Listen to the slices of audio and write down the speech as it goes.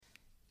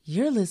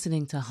You're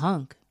listening to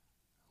Hunk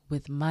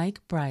with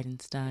Mike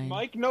Bridenstine.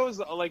 Mike knows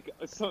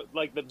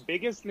the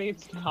biggest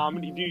names in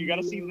comedy. Dude, you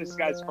gotta see this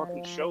guy's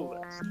fucking show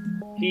list.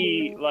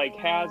 He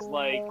has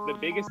the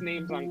biggest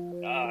names on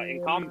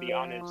in comedy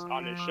on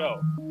his show.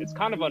 It's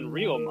kind of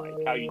unreal, Mike,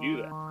 how you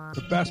do that.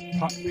 The best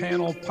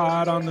panel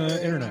pod on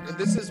the internet.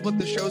 This is what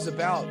the show's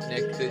about,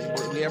 Nick.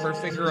 That we have our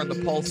finger on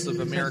the pulse of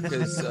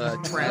America's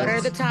trends. What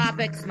are the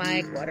topics,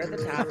 Mike? What are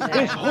the topics?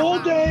 This whole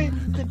day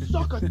can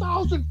suck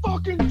 1,000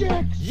 fucking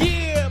dicks.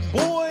 Yeah,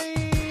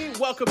 boy!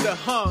 Welcome to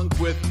Hunk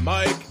with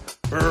Mike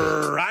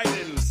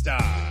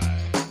Bridenstine.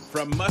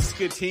 From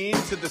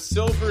Muscatine to the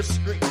Silver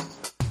Screen.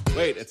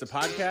 Wait, it's a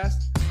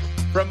podcast?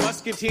 From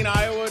Muscatine,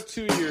 Iowa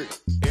to your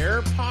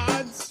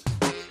AirPods?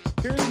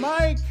 Here's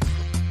Mike.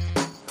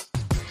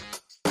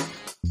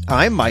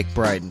 I'm Mike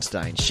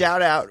Bridenstine.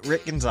 Shout out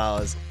Rick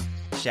Gonzalez.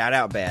 Shout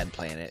out Bad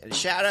Planet. And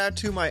shout out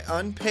to my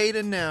unpaid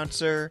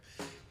announcer,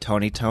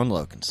 Tony Tone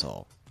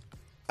Lokensoul.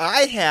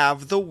 I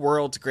have the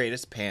world's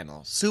greatest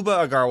panel.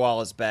 Subha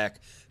Agarwal is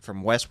back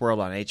from Westworld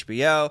on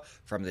HBO,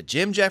 from the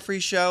Jim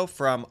Jeffries Show,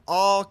 from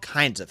all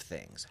kinds of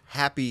things.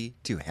 Happy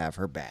to have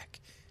her back.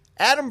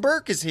 Adam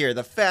Burke is here,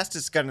 the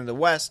fastest gun in the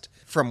West,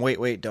 from Wait,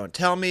 Wait, Don't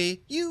Tell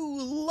Me.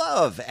 You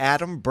love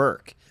Adam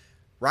Burke.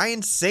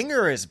 Ryan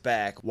Singer is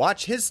back.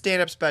 Watch his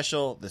stand-up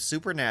special, The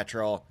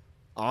Supernatural,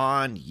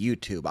 on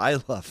YouTube. I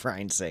love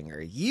Ryan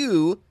Singer.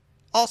 You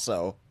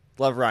also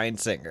love Ryan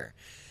Singer.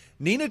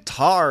 Nina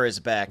Tarr is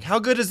back. How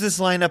good is this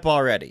lineup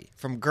already?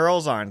 From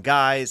Girls on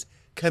Guys,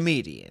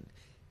 comedian,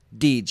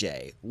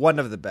 DJ, one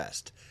of the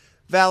best.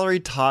 Valerie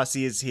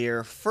Tossi is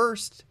here,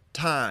 first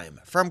time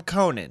from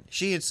Conan.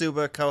 She and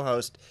Subha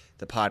co-host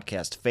the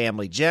podcast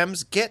Family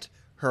Gems. Get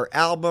her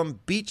album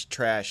Beach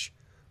Trash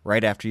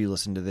right after you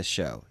listen to this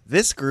show.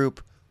 This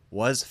group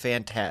was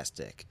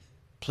fantastic.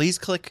 Please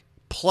click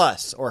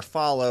plus or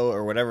follow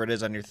or whatever it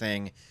is on your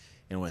thing.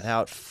 And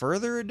without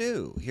further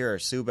ado, here are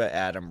Subha,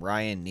 Adam,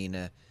 Ryan,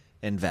 Nina,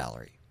 and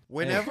Valerie.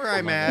 Whenever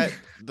I'm at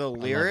the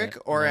Lyric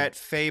or at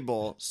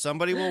Fable,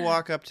 somebody will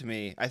walk up to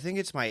me. I think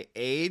it's my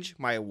age,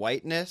 my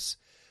whiteness,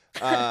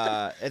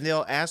 and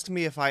they'll ask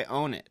me if I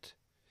own it.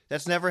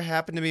 That's never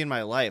happened to me in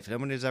my life.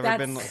 Nobody's ever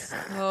been like...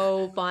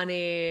 so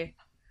funny.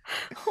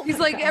 He's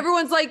like,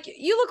 everyone's like,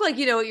 you look like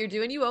you know what you're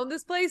doing. You own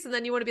this place. And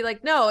then you want to be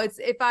like, no, it's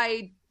if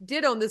I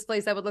did own this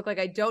place, I would look like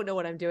I don't know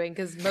what I'm doing,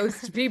 because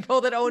most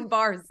people that own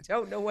bars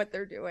don't know what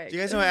they're doing. Do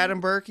you guys know Adam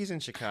Burke? He's in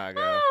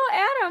Chicago.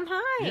 Oh, Adam,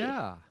 hi.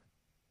 Yeah.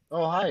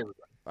 Oh, hi.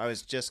 I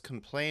was just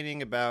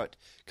complaining about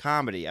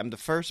comedy. I'm the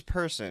first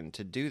person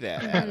to do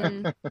that,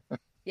 Adam.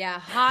 Yeah,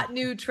 hot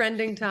new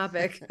trending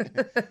topic.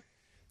 Do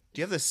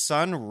you have the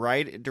sun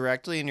right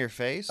directly in your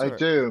face? I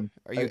do.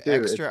 Are you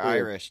extra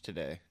Irish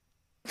today?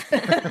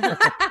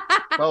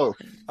 Oh,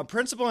 a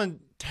principal in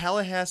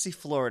Tallahassee,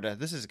 Florida,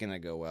 this is going to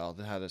go well,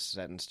 how this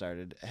sentence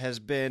started, has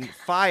been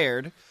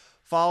fired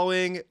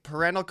following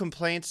parental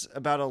complaints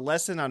about a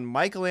lesson on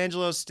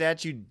Michelangelo's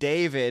statue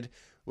David,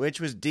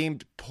 which was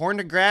deemed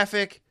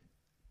pornographic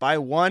by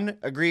one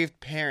aggrieved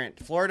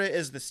parent. Florida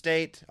is the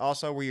state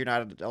also where you're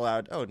not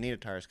allowed... Oh, Nina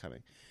Tarr is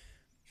coming.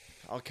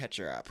 I'll catch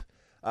her up.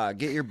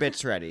 Get your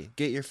bits ready.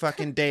 Get your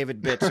fucking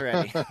David bits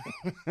ready.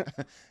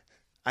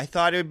 I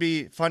thought it would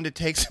be fun to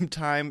take some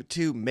time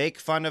to make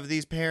fun of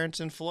these parents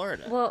in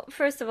Florida. Well,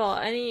 first of all,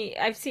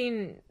 I've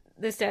seen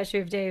the statue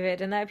of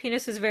David, and that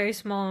penis is very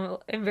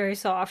small and very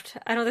soft.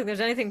 I don't think there's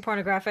anything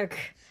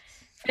pornographic.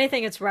 If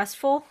anything, it's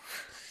restful.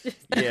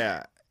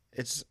 Yeah,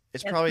 it's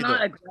probably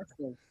not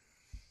aggressive.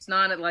 It's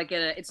not like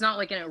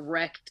an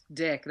erect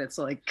dick that's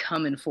like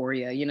coming for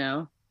you, you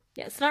know?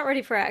 Yeah, it's not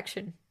ready for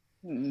action.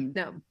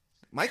 No.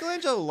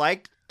 Michelangelo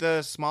liked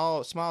the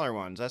smaller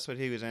ones. That's what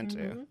he was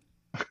into.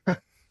 Mm-hmm.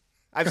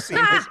 I've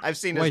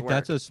seen his Wait, work.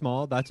 that's a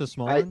small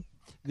one?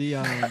 The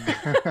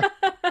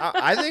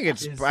I think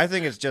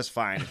it's just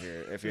fine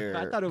if you're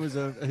I thought it was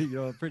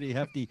a pretty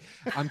hefty.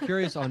 I'm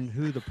curious on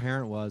who the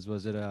parent was.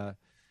 Was it a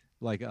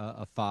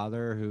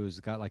father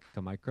who's got like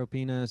a micro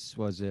penis?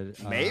 Was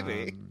it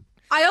maybe?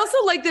 I also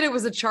like that it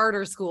was a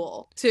charter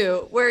school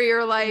too, where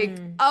you're like,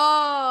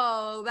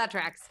 oh, that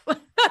tracks.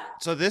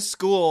 So this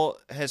school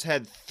has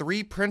had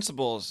 3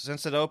 principals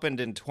since it opened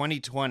in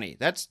 2020.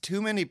 That's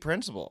too many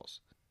principals.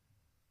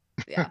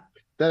 Yeah.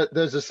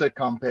 There's a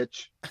sitcom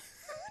pitch.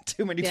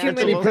 Too many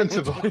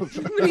principals.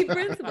 Too many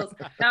principals.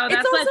 No,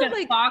 that's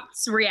like a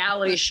Fox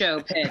reality show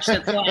pitch.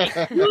 It's like,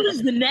 who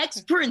is the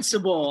next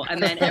principal?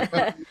 And then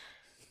everyone...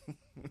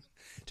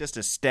 Just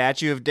a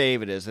statue of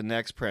David as the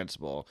next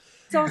principal.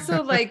 It's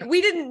also like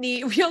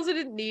we also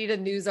didn't need a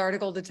news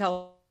article to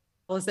tell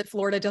us that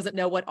Florida doesn't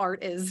know what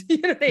art is. You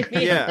know what I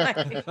mean?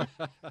 Yeah.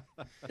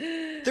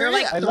 They're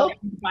like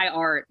threatened by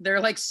art. They're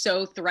like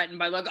so threatened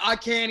by like, I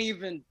can't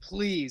even,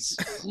 please,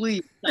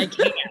 I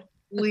can't,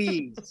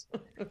 please.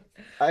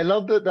 I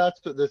love that that's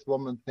what this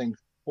woman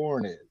thinks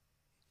porn is.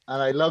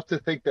 And I love to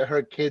think that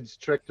her kids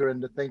tricked her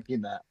into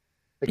thinking that.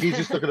 Like he's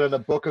just looking at a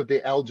book of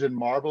the Elgin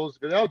Marbles.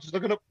 Oh, just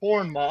looking at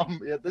porn, Mom.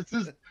 Yeah, this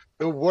is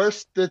the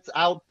worst that's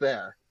out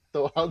there.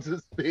 So I'll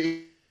just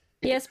be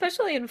Yeah,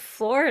 especially in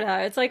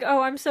Florida. It's like,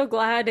 oh, I'm so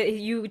glad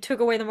you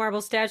took away the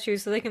marble statue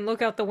so they can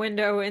look out the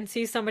window and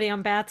see somebody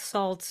on bath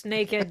salts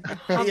naked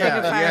humping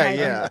a fire hydrant.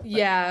 Yeah.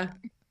 Yeah.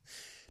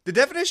 The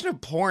definition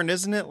of porn,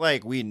 isn't it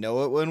like we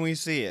know it when we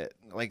see it?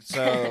 Like,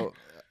 so,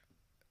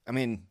 I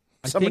mean,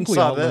 I someone think we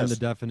saw all learned the this.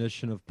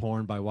 definition of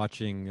porn by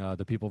watching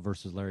The People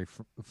versus Larry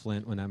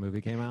Flint when that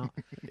movie came out.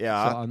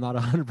 Yeah. So I'm not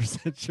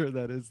 100% sure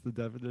that is the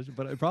definition,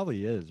 but it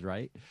probably is,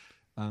 right?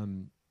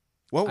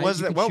 What was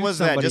you that? could What shoot was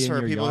that? somebody Just in for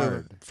your people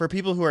yard. for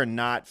people who are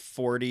not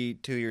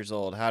 42 years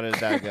old. How did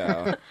that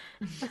go?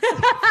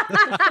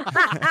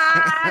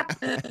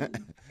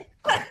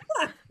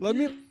 Let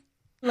me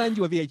lend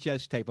you a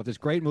VHS tape of this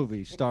great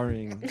movie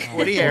starring Woody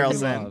Courtney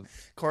Harrelson,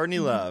 Love. Courtney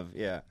Love.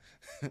 Yeah.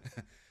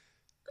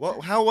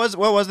 What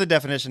was the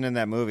definition in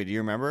that movie? Do you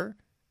remember?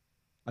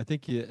 I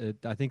think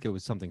it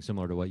was something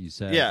similar to what you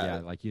said.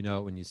 Yeah. Like you know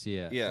it when you see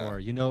it, Yeah. or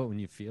you know it when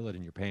you feel it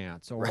in your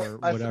pants, or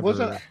I- whatever.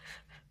 wasn't-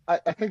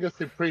 I think the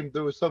Supreme.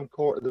 There was some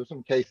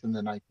case in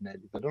the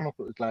 1980s. I don't know if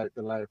it was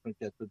the Larry Flint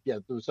case, but yeah,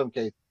 there was some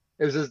case.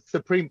 It was a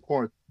Supreme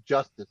Court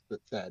justice that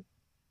said,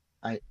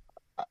 "I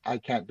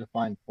can't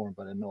define porn,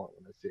 but I know it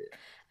when I see it."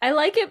 I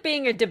like it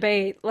being a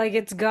debate, like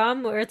it's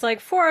gum, where it's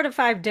like 4 out of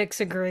 5 dicks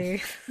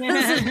agree.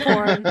 This is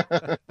porn.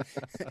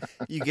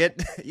 You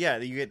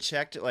get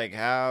checked like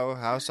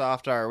how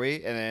soft are we,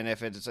 and then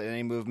if it's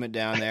any movement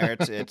down there,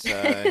 it's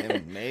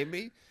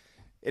maybe.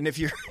 And if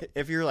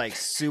you're like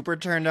super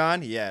turned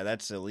on, yeah,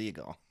 that's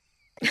illegal.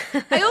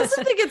 I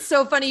also think it's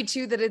so funny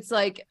too that it's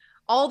like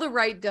all the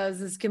right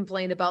does is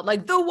complain about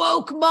like the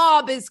woke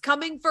mob is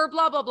coming for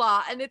blah blah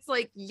blah, and it's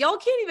like y'all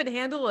can't even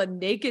handle a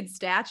naked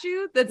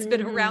statue that's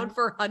been around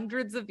for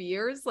hundreds of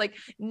years. Like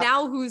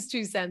now, who's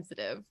too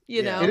sensitive?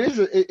 You know, it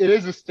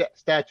is a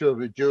statue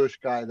of a Jewish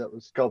guy that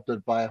was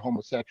sculpted by a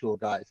homosexual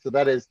guy. So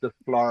that is the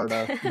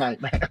Florida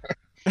nightmare.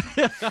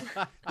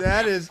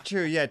 That is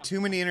true. Yeah,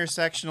 too many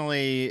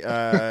intersectionally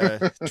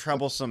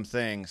troublesome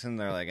things, and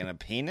they're like, in a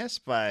penis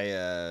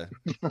by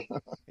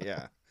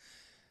yeah.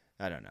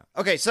 I don't know.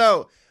 Okay,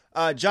 so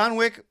John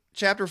Wick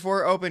Chapter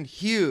 4 opened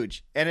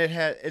huge, and it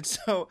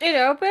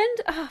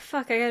opened? Oh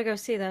fuck, I gotta go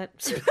see that.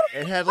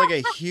 It had like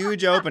a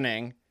huge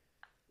opening.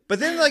 But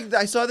then like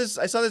I saw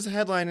this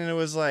headline, and it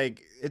was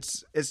like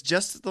it's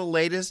just the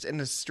latest in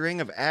a string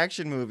of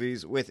action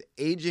movies with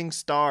aging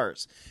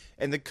stars.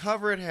 And the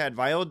cover, it had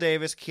Viola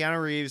Davis,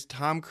 Keanu Reeves,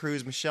 Tom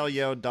Cruise, Michelle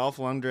Yeoh, Dolph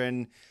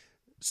Lundgren,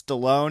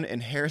 Stallone,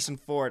 and Harrison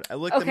Ford. I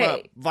looked them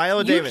up.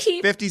 Viola Davis,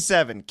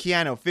 57.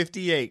 Keanu,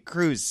 58.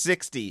 Cruise,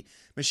 60.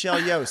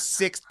 Michelle Yeoh,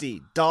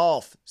 60.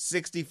 Dolph,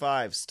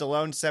 65.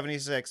 Stallone,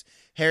 76.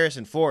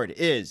 Harrison Ford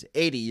is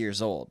 80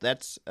 years old.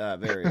 That's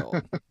very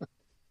old.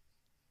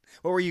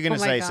 What were you going to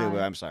say, God.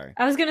 Suba? I'm sorry.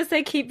 I was gonna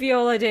say keep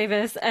Viola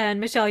Davis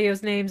and Michelle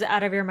Yeoh's names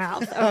out of your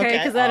mouth, okay?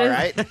 Because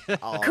that is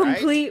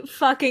complete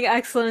fucking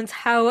excellence.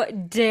 How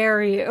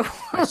dare you?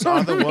 I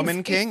saw The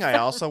Woman King. I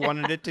also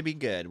wanted it to be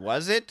good.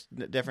 Was it?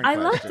 Different I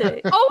question. loved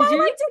it. Oh, I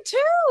liked it too.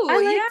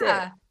 I liked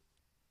yeah. it.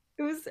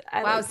 It was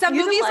wow. Some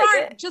you movies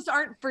didn't like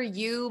aren't for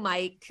you,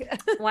 Mike.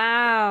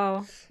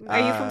 Wow. Are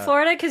you from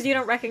Florida? Because you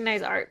don't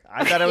recognize art.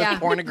 I thought it was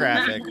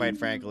pornographic, quite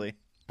frankly.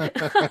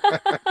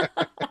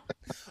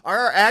 Are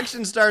our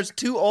action stars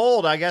too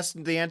old? I guess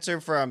the answer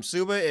from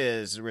Suba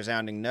is a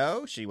resounding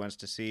no. She wants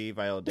to see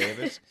Viola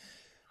Davis.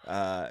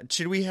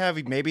 Should we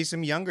have maybe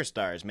some younger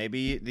stars?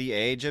 Maybe the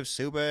age of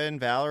Suba and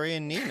Valerie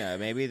and Nina.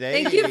 Maybe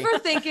they. Thank you for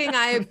thinking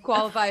I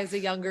qualify as a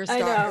younger star. I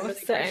know, really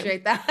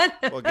appreciate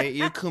that. We'll get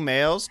you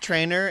Kumail's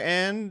trainer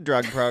and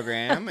drug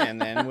program,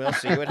 and then we'll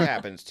see what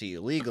happens to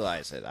you.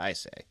 Legalize it, I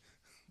say.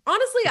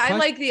 Honestly, I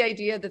like the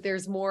idea that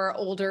there's more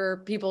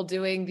older people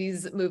doing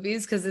these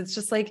movies because it's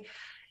just like,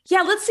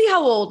 yeah, let's see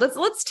how old.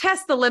 Let's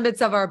test the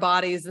limits of our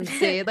bodies and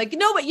see. Like,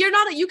 no, but you're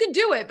not. You can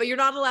do it, but you're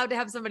not allowed to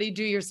have somebody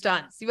do your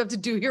stunts. You have to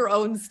do your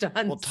own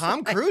stunts. Well,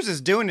 Tom Cruise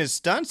is doing his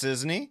stunts,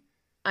 isn't he?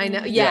 I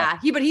know. Yeah,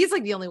 but he's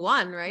like the only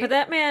one, right? But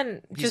that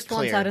man just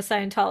wants out of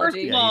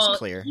Scientology. Yeah, he's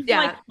clear. He's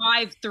like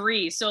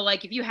 5'3", so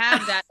like if you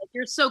have that, like,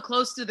 you're so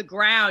close to the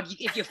ground.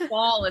 If you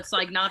fall, it's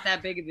like not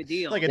that big of a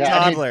deal. Like a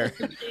toddler.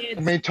 I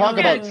mean, talk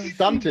about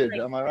stunted.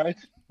 Am I right?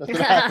 That's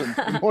what happens.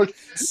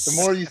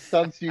 The more you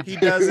stunts you He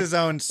do. does his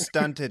own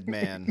stunted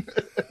man.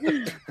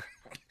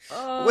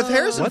 With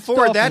Harrison What's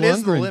Ford, Dolph that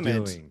is the Lundgren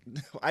limit. doing?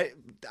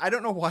 I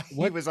don't know why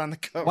he was on the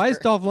cover. Why is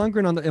Dolph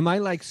Lundgren on the? Am I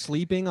like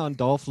sleeping on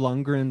Dolph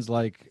Lundgren's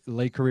like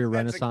late career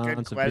That's a good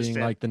renaissance of being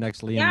question. like the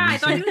next Liam Yeah, I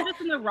thought he Neeson? was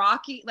just in the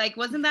Rocky. Like,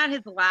 wasn't that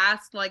his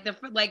last? Like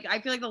I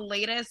feel like the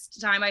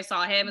latest time I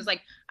saw him is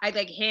like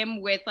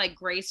him with like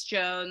Grace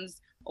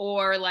Jones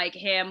or like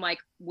him like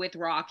with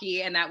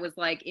Rocky, and that was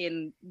like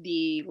in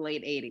the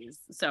late 80s.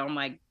 So I'm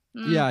like,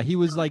 Yeah, he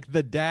was like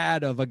the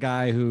dad of a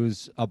guy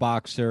who's a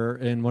boxer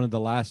in one of the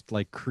last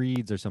like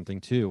Creeds or something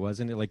too,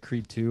 wasn't it? Like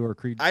Creed 2 or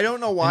Creed. I don't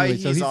know why Anyway,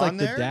 so he's he's on like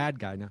there. the dad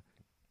guy now.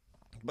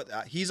 But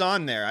he's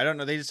on there. I don't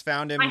know. They just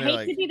found him. I and they're hate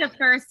like, to be the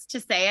first to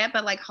say it,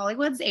 but like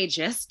Hollywood's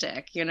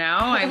ageistic, you know?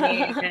 I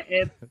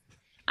mean,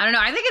 I don't know.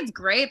 I think it's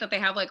great that they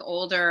have like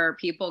older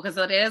people because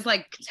it is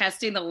like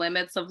testing the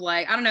limits of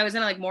like, I don't know,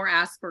 isn't it like more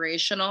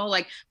aspirational?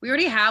 Like we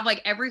already have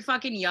like every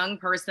fucking young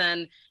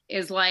person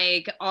is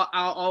like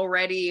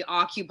already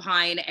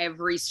occupying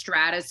every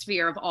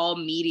stratosphere of all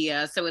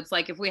media. So it's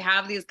like if we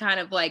have these kind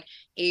of like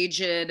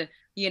aged,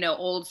 you know,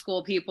 old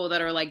school people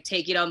that are like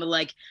taking on the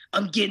like,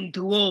 I'm getting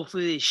too old for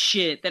this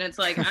shit, then it's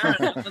like, I don't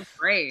know, that's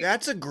great.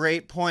 That's a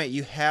great point.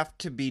 You have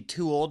to be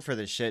too old for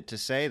this shit to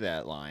say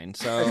that line.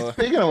 So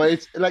Speaking of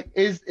which, like,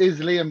 is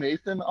Liam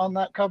Neeson on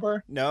that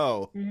cover?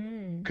 no.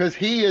 Because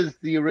he is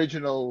the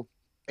original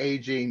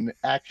aging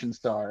action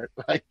star.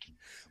 Like,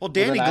 Well, with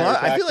Danny an Glover. Irish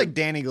I feel accent. like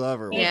Danny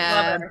Glover. Was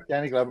Yeah.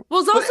 Danny Glover. Well,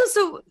 it's also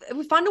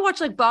so fun to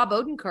watch like Bob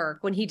Odenkirk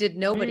when he did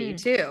Nobody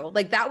too.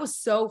 Like that was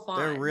so fun.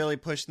 They're really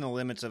pushing the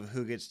limits of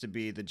who gets to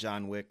be the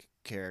John Wick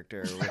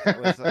character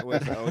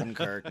with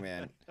Odenkirk,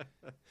 man.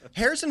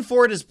 Harrison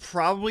Ford is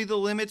probably the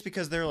limits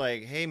because they're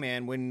like, hey,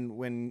 man,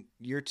 when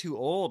you're too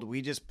old,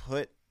 we just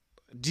put.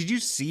 Did you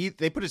see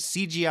they put a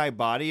CGI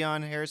body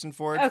on Harrison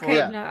Ford? Okay,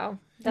 Yeah. no.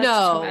 That's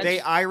No. too much. They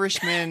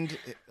Irishmaned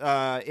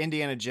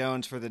Indiana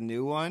Jones for the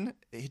new one.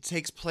 It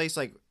takes place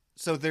like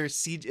so.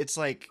 There's it's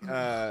like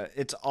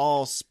it's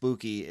all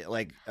spooky.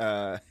 Like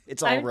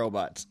it's all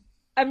robots.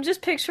 I'm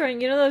just picturing,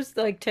 you know, those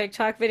like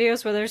TikTok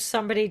videos where there's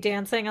somebody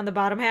dancing on the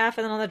bottom half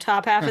and then on the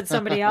top half it's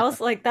somebody else.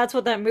 Like that's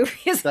what that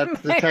movie is. That's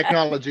the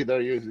technology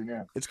they're using.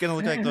 Yeah. It's gonna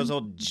look like those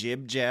old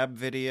jib jab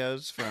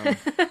videos from.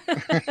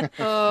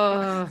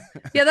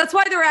 Yeah, that's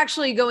why they're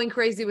actually going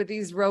crazy with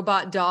these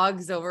robot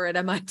dogs over at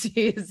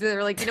MIT.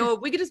 They're like, you know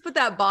what, we could just put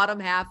that bottom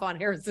half on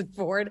Harrison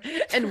Ford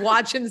and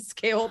watch him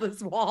scale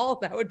this wall.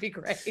 That would be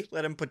great.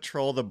 Let him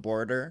patrol the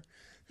border.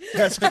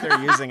 That's what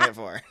they're using it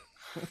for.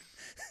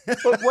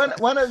 But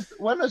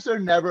when has there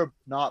never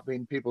not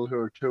been people who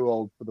are too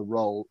old for the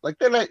role? Like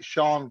they let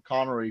Sean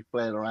Connery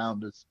flail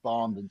around as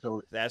Bond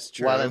until That's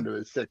true. well into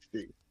his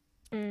 60s.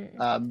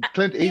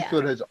 Clint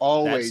Eastwood has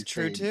always That's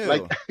true, been, too.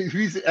 like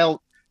he's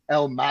El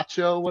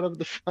Macho, whatever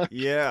the fuck.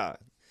 Yeah.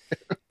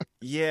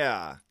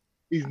 Yeah.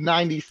 He's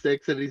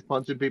 96 and he's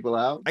punching people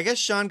out. I guess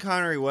Sean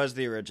Connery was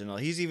the original.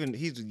 He's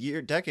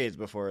decades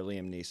before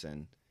Liam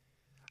Neeson.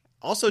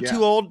 Also, Yeah.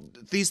 too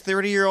old. These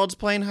 30-year-olds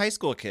playing high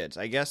school kids.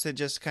 I guess it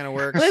just kind of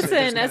works. It just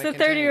Listen, as kinda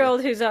a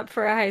 30-year-old who's up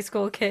for a high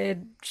school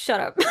kid,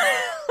 shut up.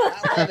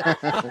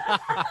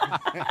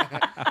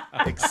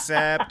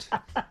 Except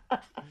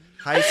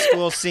high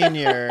school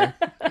senior.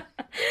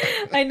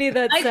 I need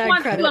that Mike sad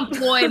wants credit. to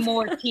employ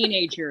more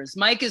teenagers.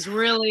 Mike is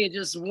really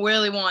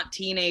want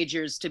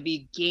teenagers to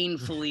be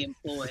gainfully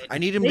employed. I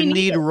need him They to need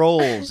need it.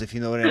 roles, if you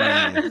know what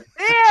I mean.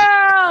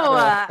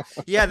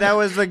 Ew! Yeah, that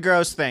was the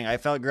gross thing. I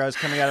felt gross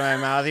coming out of my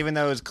mouth, even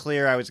though it was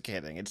clear I was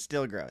kidding. It's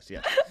still gross,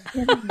 yeah. I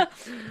mean, do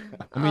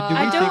we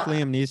I think don't-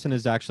 Liam Neeson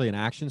is actually an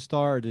action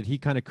star, or did he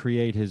kind of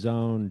create his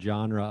own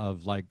genre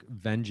of like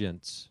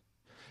vengeance?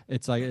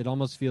 It's like it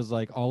almost feels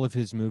like all of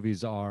his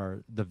movies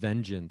are the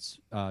vengeance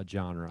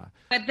genre.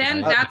 But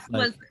then Like- that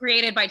like- was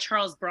created by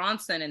Charles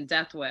Bronson in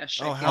Death Wish.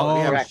 Oh, I hell Oh,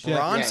 yeah. correct. shit.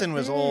 Bronson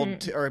was old,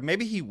 too, or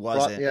maybe he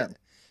wasn't. yeah.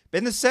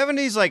 In the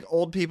 70s, like,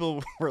 old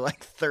people were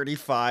like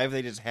 35.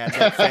 They just had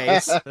that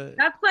face.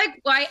 That's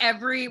like why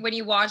when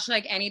you watch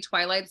like any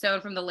Twilight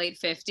Zone from the late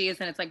 50s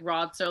and it's like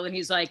Rod Serling,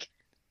 he's like,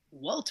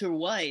 Walter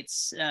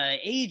White's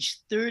age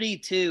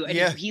 32 and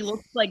Yeah. he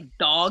looks like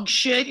dog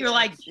shit. You're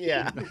like,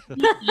 Yeah.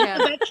 Yeah.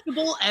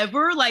 vegetable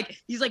ever? Like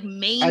he's like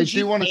mangy. I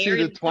do wanna see hair,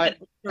 the he's like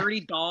Twi- a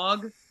dirty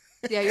dog.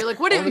 Yeah, you're like,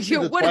 what I did wanna see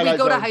you? the What did we Twilight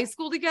go to Zone. high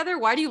school together?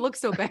 Why do you look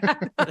so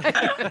bad?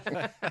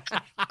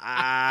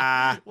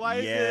 Why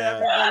is yeah.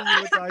 it everybody who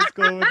went to high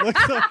school would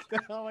look like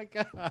that? Oh my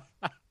god.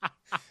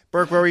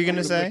 Burke, what were you going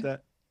to say?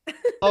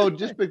 Oh,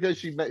 just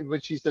because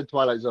when she said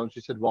Twilight Zone,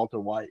 she said Walter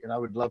White, and I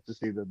would love to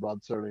see the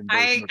Rod Serling version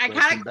I of Breaking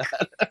kinda-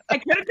 Bad. I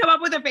couldn't come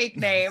up with a fake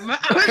name. I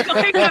was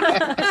like,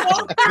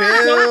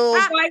 Bill-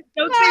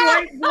 don't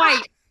say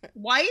white.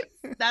 White?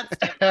 That's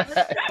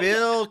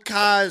Bill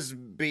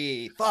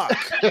Cosby. Fuck.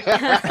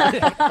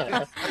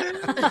 I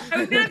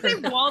was gonna say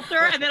Walter,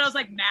 and then I was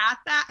like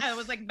I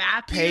was like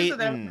Matthews, and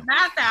then I was Peyton.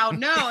 like, Matthau.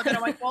 No, and then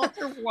I'm like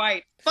Walter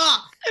White.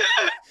 Fuck.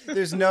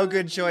 There's no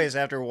good choice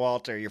after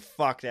Walter. You're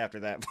fucked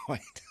after that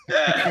point.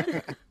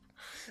 I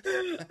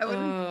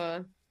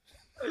wouldn't-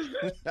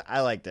 I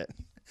liked it.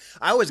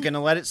 I was going to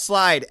let it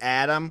slide,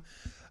 Adam.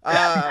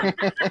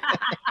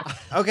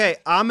 Okay,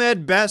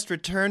 Ahmed Best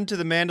returned to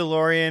The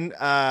Mandalorian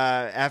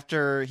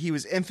after he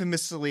was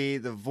infamously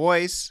the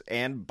voice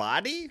and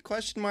body,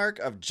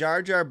 of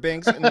Jar Jar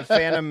Binks in The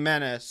Phantom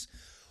Menace.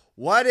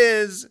 What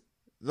is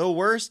the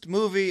worst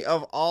movie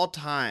of all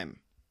time?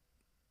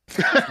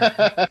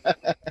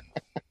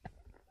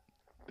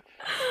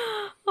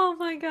 Oh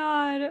my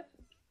god.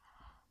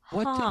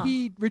 What Huh. did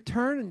he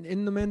return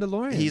in The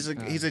Mandalorian? He's a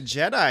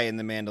Jedi in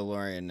The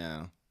Mandalorian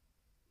now.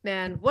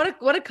 Man,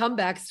 what a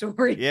comeback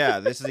story. Yeah,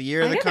 this is the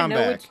year of I the gotta know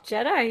comeback. which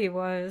Jedi he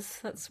was.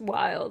 That's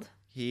wild.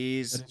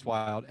 He's It's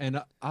wild.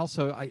 And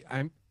also,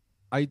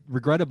 I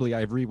regrettably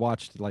I've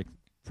rewatched like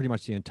pretty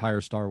much the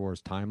entire Star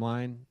Wars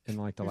timeline in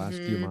like the last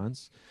few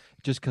months,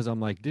 just because I'm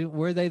like, dude,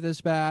 were they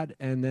this bad?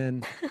 And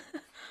then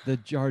the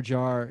Jar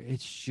Jar,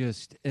 it's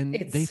just, and they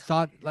It's-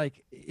 thought,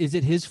 like, is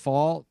it his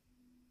fault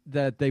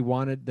that they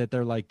wanted, that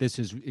they're like, this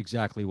is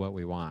exactly what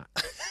we want?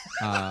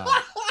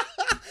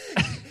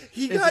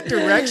 He got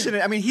direction.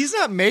 I mean, he's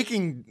not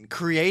making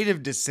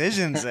creative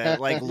decisions at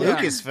like Yeah.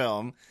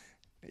 Lucasfilm.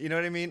 You know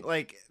what I mean?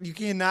 Like, you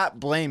cannot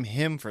blame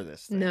him for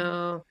this thing.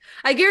 No,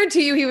 I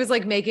guarantee you he was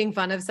like making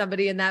fun of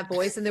somebody in that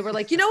voice, and they were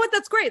like, you know what?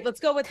 That's great. Let's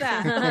go with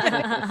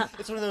that.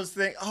 It's one of those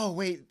things. Oh,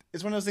 wait.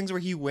 It's one of those things where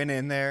he went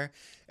in there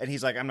and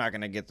he's like, I'm not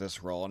going to get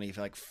this role. And he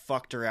like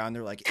fucked around.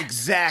 They're like,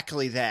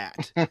 exactly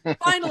that.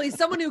 Finally,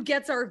 someone who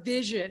gets our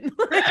vision.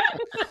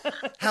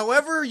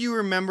 However you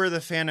remember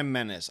The Phantom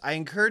Menace, I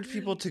encourage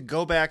people to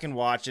go back and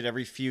watch it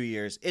every few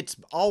years. It's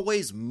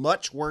always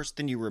much worse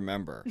than you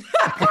remember.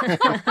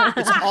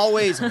 It's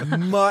always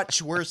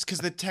much worse because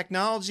the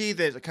technology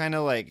that kind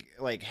of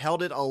like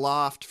held it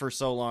aloft for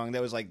so long,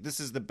 that was like,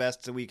 this is the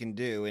best that we can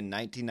do in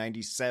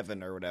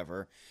 1997 or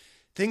whatever.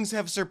 Things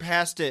have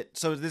surpassed it.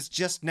 So this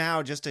just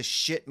a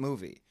shit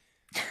movie.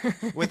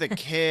 With a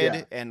kid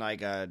Yeah. and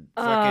like a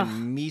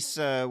fucking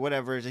Misa,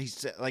 whatever. He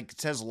like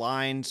says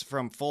lines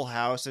from Full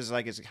House. Is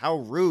like, it's how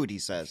rude he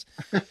says.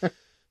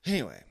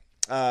 Anyway,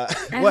 I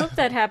what- hope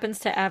that happens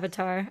to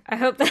Avatar. I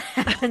hope that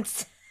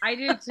happens. I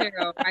do too.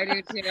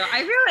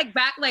 I feel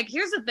like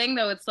here's the thing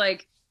though, it's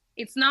like,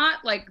 it's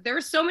not like there were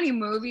so many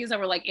movies that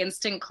were like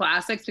instant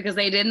classics because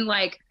they didn't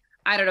like,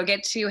 I don't know,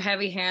 get too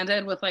heavy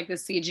handed with like the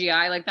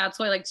CGI. Like that's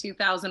why like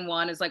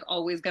 2001 is like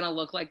always going to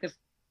look like the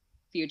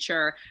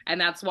future. And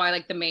that's why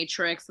like The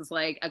Matrix is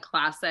like a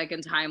classic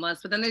and timeless.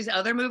 But then there's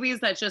other movies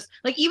that just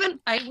like, even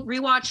I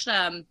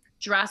rewatched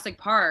Jurassic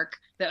Park,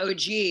 the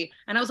OG,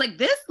 and I was like,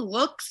 this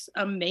looks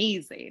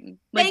amazing.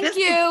 Like, Thank this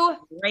you.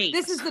 looks great.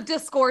 This is the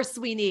discourse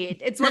we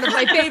need. It's one of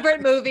my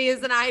favorite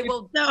movies, and I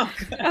will so I was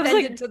bend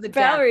like, it to the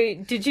death. Valerie,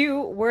 did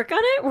you work on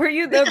it? Were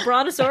you the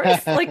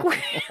brontosaurus? Like,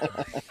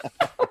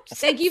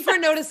 Thank you for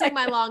noticing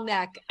my long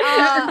neck.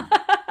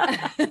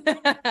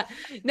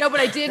 No, but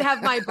I did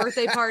have my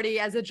birthday party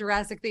as a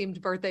Jurassic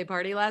themed birthday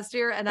party last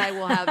year, and I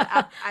will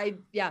have.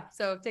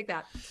 So take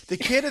that. the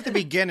kid at the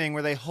beginning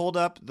where they hold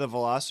up the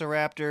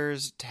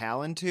Velociraptor's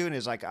talon to, and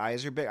his like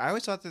eyes are big. I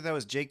always thought that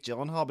was Jake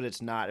Gyllenhaal, but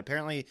it's not.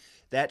 Apparently,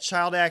 that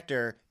child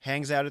actor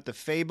hangs out at the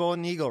Fable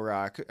in Eagle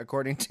Rock,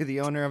 according to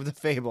the owner of the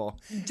Fable,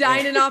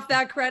 Dining off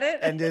that credit.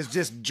 and is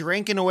just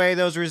drinking away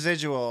those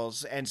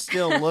residuals, and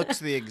still looks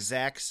the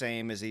exact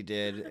same as he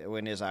did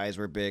when his eyes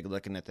were big,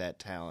 looking at that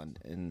talon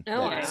in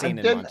Oh, that wow. scene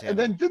in And Montana.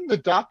 then didn't the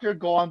doctor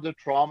go on to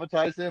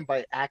traumatize him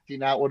by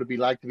acting out what it'd be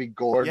like to be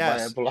gored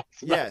Yes. by a velociraptor?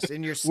 Yes,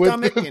 in your With-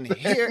 stomach and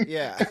here.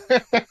 Yeah.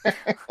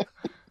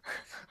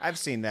 I've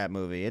seen that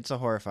movie. It's a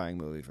horrifying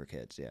movie for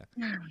kids. Yeah.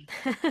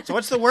 So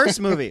what's the worst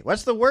movie?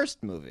 What's the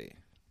worst movie?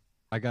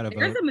 I got to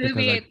There's vote a because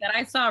movie I- that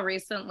I saw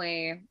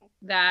recently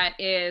that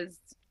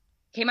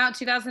came out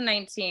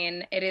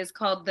 2019. It is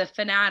called The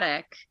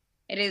Fanatic.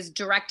 It is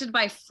directed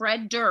by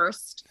Fred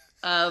Durst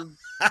of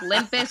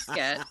Limp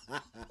Bizkit,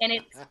 and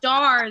it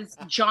stars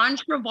John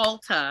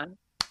Travolta.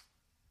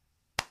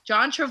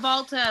 John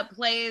Travolta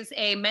plays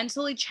a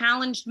mentally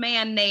challenged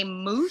man named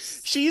Moose.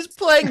 She's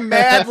playing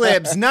Mad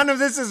Libs. None of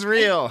this is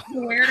real.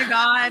 Swear to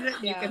God,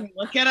 you Yeah. can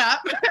look it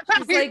up.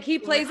 It's like he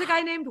plays a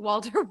guy named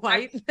Walter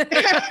White.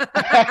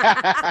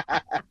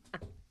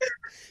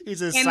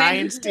 He's a then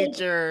science he-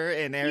 teacher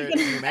in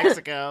New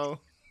Mexico.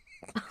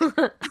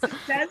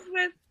 That's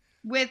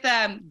with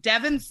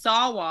Devon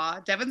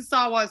Sawa. Devon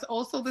Sawa is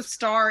also the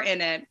star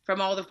in it from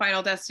all the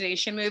Final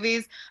Destination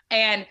movies,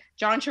 and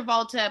John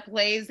Travolta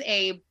plays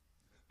a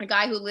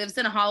guy who lives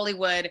in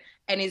Hollywood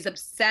and is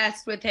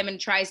obsessed with him and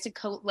tries to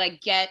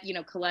collect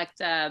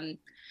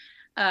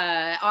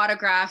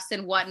autographs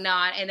and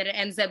whatnot, and then it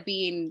ends up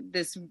being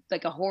this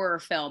like a horror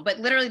film. But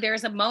literally,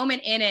 there's a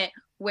moment in it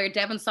where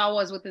Devon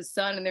Sawa is with his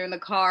son and they're in the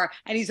car,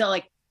 and he's all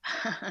like,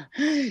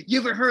 "You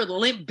ever heard of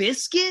Limp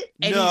Bizkit?"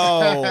 And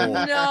No.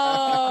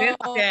 No.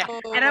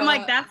 and I'm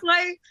like, that's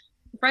why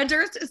Fred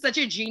Durst is such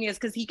a genius,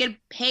 because he can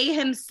pay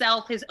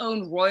himself his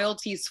own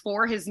royalties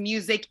for his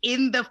music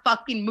in the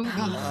fucking movie.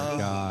 Oh my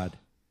God.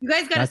 You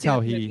guys got to That's see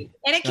how this he. movie.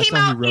 And it That's came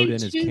how he out wrote in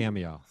in his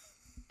cameo.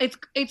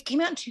 it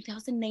came out in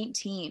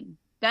 2019.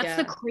 That's Yeah.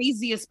 the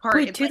craziest part.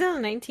 Wait, It's like-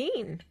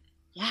 2019.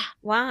 yeah.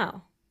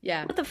 Wow.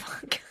 Yeah. What the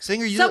fuck?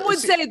 Singer, Some would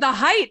say the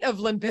height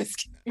of Limp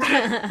Bizkit.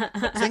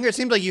 Singer, it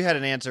seemed like you had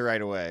an answer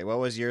right away. What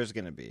was yours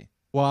going to be?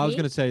 Well, I was Me?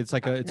 gonna say it's a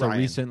Ryan.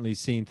 recently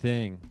seen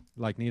thing,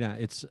 like Nina.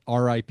 It's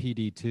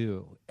R.I.P.D.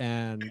 2,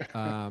 and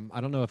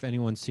I don't know if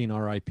anyone's seen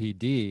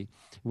R.I.P.D.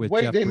 with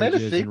Wait, Jeff they made a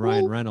Bridges and Ryan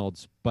sequel?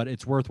 Reynolds, but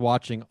it's worth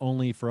watching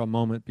only for a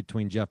moment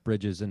between Jeff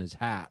Bridges and his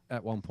hat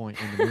at one point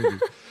in the movie.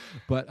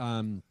 But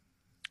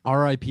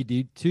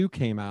R.I.P.D. 2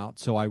 came out,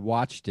 so I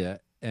watched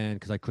it. And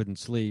because I couldn't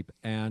sleep,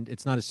 and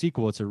it's not a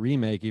sequel, it's a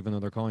remake, even though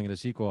they're calling it a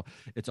sequel.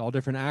 It's all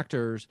different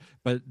actors,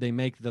 but they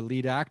make the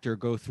lead actor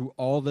go through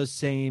all the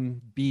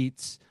same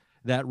beats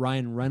that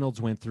Ryan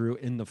Reynolds went through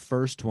in the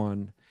first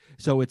one.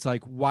 So it's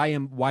like, what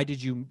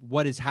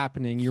is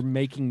happening? You're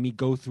making me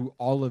go through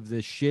all of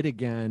this shit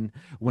again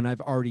when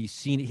I've already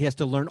seen it. He has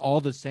to learn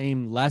all the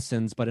same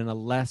lessons, but in a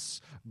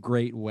less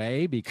great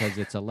way because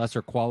it's a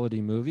lesser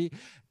quality movie.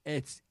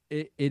 It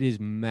is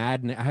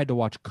maddening. I had to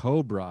watch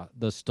Cobra,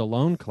 the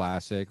Stallone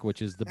classic,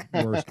 which is the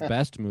worst,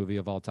 best movie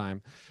of all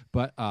time,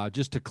 but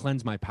just to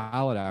cleanse my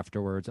palate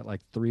afterwards at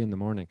like 3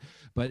 a.m.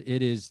 But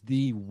it is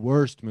the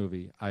worst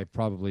movie I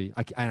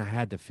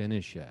had to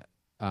finish it.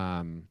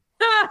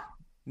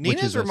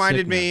 Nina's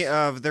reminded me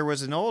of, there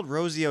was an old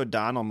Rosie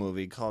O'Donnell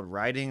movie called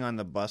Riding on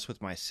the Bus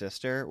with My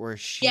Sister, where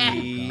she...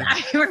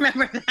 Yes, I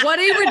remember that. What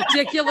a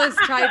ridiculous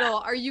title.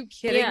 Are you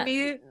kidding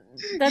me?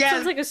 That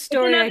sounds like a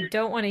story I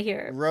don't want to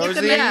hear.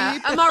 Rosie? Yeah,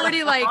 I'm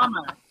already like,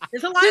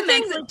 there's a lot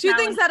of two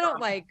things I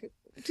don't like.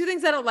 Two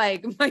things I don't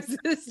like. My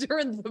sister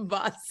and the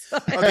bus.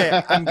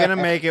 Okay, I'm going to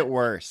make it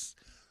worse.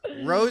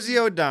 Rosie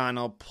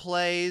O'Donnell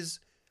plays,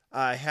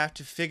 I have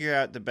to figure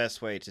out the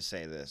best way to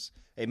say this,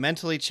 a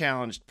mentally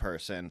challenged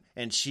person,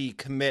 and she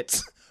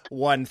commits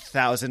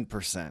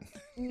 1,000%.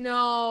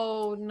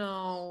 No.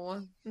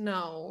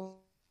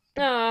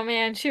 Oh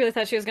man, she really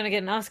thought she was gonna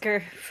get an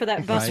Oscar for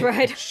that bus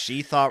ride.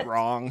 She thought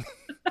wrong.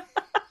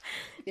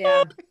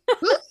 Yeah.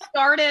 Who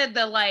started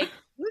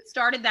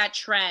that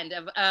trend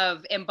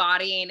of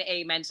embodying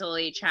a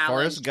mentally challenged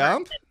Forrest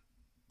Gump? person?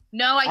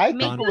 No, I maybe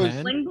think it was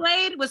Sling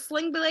Blade. Was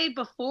Sling Blade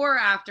before or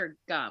after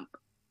Gump? It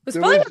was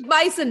probably like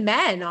Mice and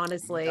Men,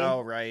 honestly.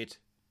 Oh, right.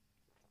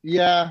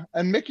 Yeah,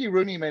 and Mickey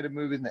Rooney made a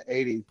movie in the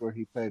 80s where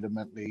he played a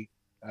mentally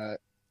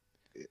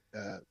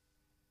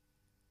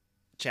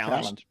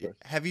Challenged. person.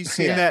 Have you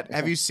seen that?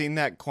 Have you seen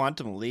that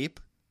Quantum Leap?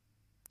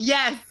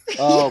 Yes.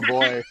 Oh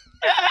boy.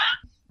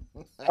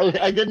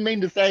 I didn't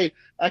mean to say.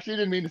 Actually,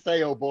 didn't mean to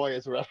say "oh boy"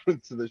 as a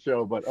reference to the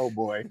show, but oh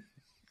boy.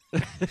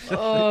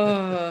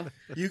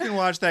 You can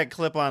watch that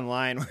clip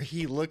online where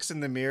he looks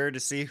in the mirror to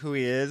see who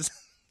he is.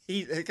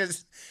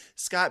 Because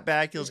Scott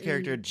Bakula's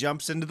character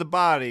jumps into the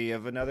body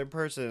of another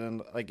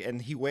person,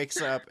 and he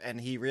wakes up and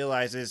he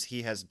realizes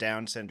he has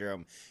Down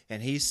syndrome,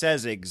 and he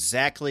says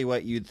exactly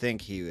what you'd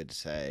think he would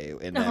say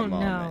in that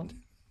moment.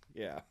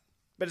 Yeah,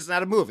 but it's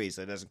not a movie,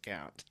 so it doesn't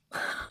count.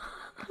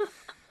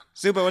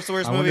 Suba, what's the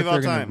worst movie of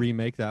all time?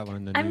 Remake that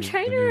one. I'm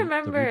trying to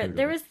remember.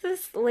 There was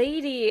this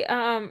lady.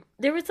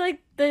 There was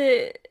like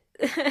the.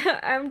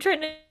 I'm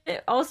trying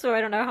to. Also, I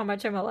don't know how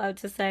much I'm allowed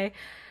to say.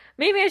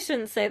 Maybe I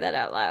shouldn't say that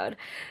out loud.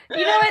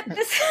 You know what?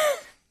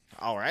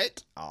 All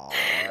right. No,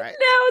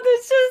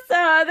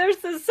 there's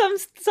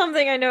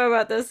something I know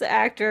about this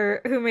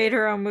actor who made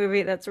her own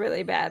movie that's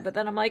really bad. But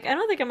then I'm like, I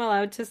don't think I'm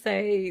allowed to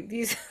say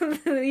these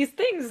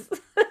things.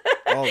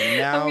 Oh,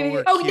 now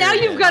now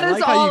you've got us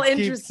all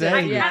interested.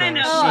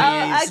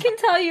 I can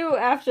tell you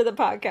after the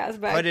podcast.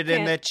 But put it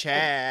in the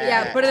chat.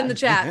 Yeah, put it in the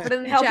chat. Put it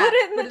in the chat. Put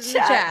it in the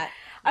chat.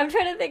 I'm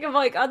trying to think of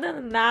other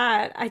than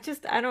that. I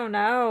don't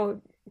know.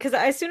 Because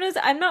as soon as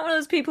I'm not one of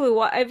those people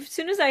who as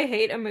soon as I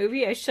hate a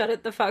movie, I shut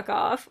it the fuck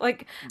off. I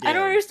don't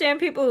understand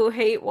people who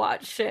hate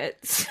watch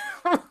shit. So,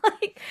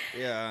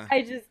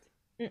 I just.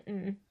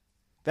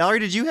 Valerie,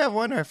 did you have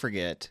one? I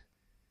forget.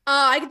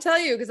 I can tell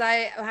you because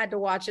I had to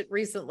watch it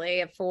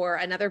recently for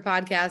another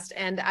podcast,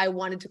 and I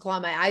wanted to claw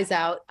my eyes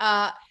out.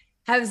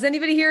 Has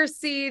anybody here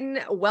seen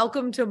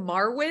Welcome to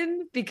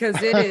Marwen?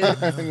 Because it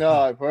is no,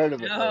 I've heard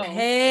of it.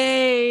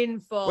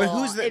 Painful. Wait,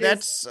 who's that?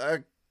 That's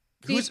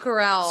Steve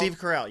Carell. Steve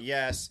Carell,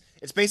 yes.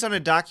 It's based on a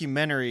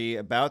documentary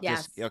about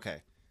this. Okay.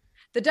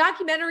 The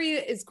documentary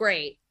is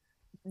great.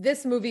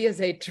 This movie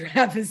is a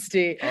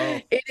travesty.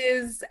 Oh. It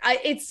is.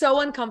 It's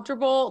so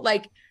uncomfortable.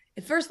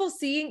 First of all,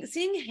 seeing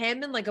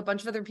him and a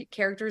bunch of other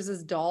characters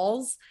as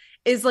dolls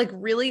is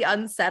really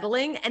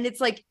unsettling. And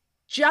it's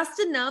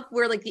just enough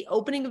where the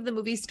opening of the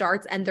movie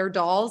starts and they're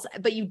dolls,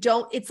 but you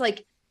don't. It's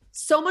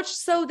so much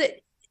so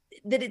that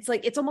it's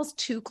it's almost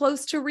too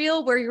close to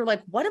real, where you're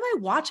like, what am I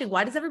watching?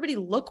 Why does everybody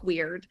look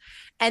weird?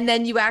 And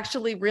then you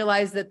actually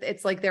realize that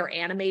it's their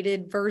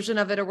animated version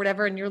of it or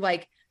whatever. And you're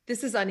like,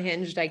 this is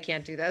unhinged. I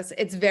can't do this.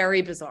 It's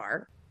very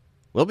bizarre.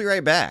 We'll be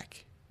right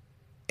back.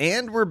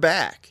 And we're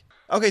back.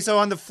 Okay, so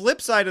on the flip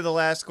side of the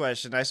last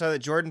question, I saw that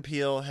Jordan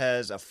Peele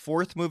has a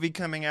 4th movie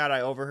coming out.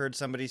 I overheard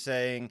somebody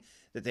saying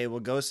that they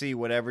will go see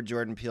whatever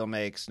Jordan Peele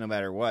makes, no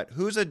matter what.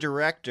 Who's a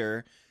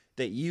director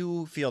that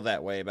you feel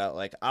that way about?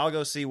 I'll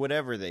go see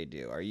whatever they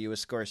do. Are you a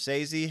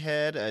Scorsese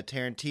head, a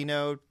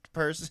Tarantino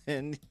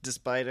person,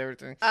 despite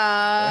everything?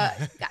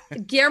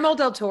 Guillermo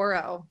del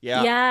Toro.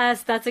 Yeah.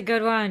 Yes, that's a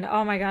good one.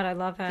 Oh my God, I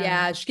love him.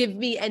 Yeah, give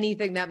me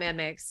anything that man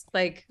makes.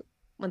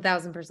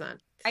 1000%.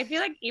 I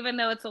feel like even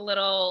though it's a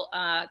little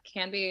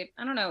can be,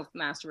 I don't know if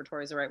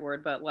masturbatory is the right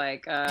word, but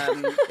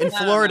in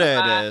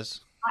Florida it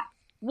is.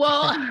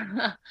 Well,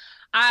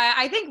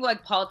 I think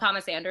Paul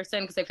Thomas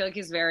Anderson, because I feel like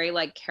he's very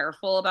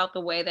careful about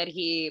the way that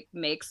he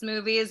makes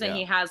movies, and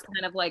he has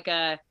kind of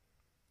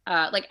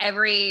a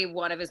every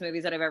one of his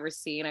movies that I've ever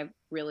seen I've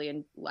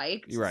really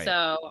liked. Right.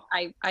 So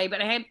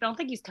but I don't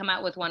think he's come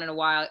out with one in a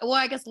while. Well,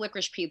 I guess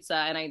Licorice Pizza,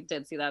 and I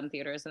did see that in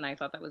theaters, and I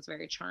thought that was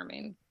very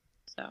charming.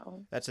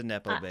 So that's a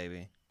Nepo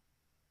baby.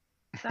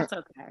 That's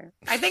okay.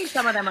 I think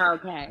some of them are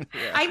okay.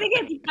 Yeah. I think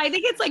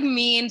it's like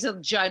mean to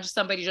judge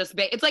somebody just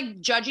it's like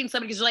judging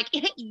somebody because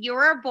you're like,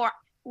 you're born.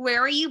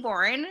 Where are you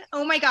born?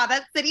 Oh my God,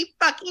 that city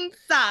fucking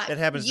sucks. It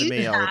happens to You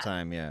me all the suck.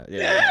 time. Yeah.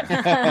 It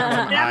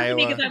happens to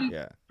me 'cause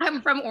Yeah.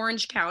 I'm from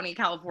Orange County,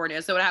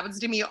 California, so it happens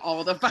to me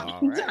all the fucking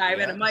All right, time,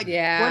 yeah. and I'm like,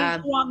 Yeah. what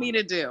do you want me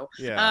to do?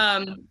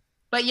 Yeah.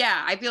 But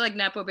yeah, I feel like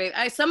Nepo baby.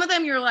 Some of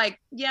them you're like,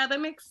 yeah, that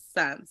makes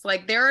sense.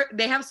 Like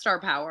they have star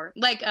power.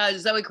 Like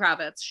Zoe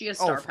Kravitz, she has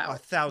star power.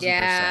 1,000%.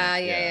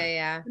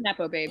 Yeah.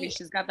 Nepo baby,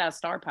 she's got that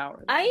star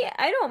power.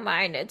 I don't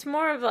mind. It's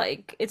more of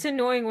like it's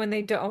annoying when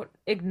they don't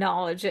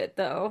acknowledge it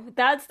though.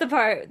 That's the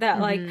part that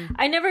like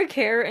I never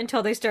care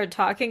until they start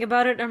talking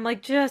about it. I'm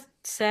like, just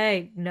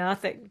say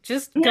nothing.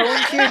 Just go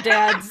into your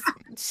dad's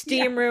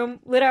steam room,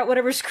 let out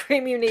whatever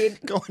scream you need.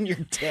 Go in your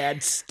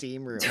dad's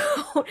steam room.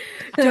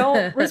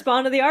 Don't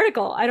respond to the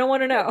article. I don't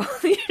want to know.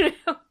 You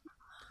know?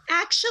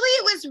 Actually,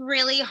 it was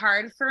really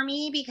hard for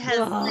me because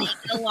like,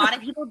 a lot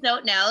of people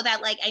don't know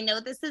that. Like, I know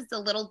this is a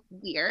little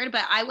weird,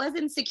 but I was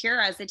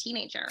insecure as a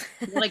teenager.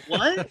 You're like,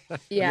 what?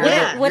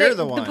 Yeah. You're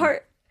the one.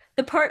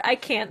 The part I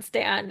can't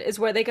stand is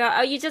where they go,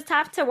 oh, you just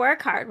have to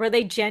work hard, where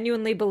they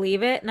genuinely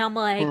believe it. And I'm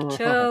like,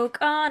 choke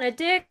on a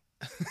dick.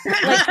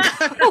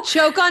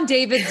 Choke on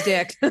David's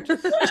dick.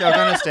 Choke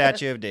on a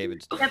statue of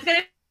David's dick. That's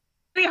gonna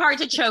be hard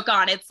to choke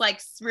on. It's like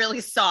really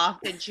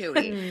soft and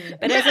chewy.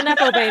 But as a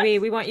Nepo baby,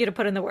 we want you to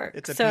put in the work.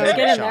 It's a so piece of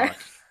get in there.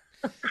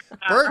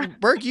 chalk.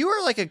 Burke, you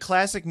are like a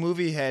classic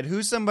movie head.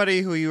 Who's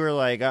somebody who you were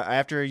like,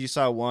 after you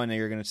saw one,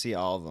 you're going to see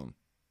all of them?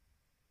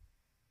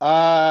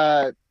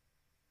 Are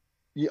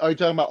you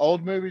talking about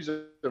old movies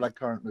or like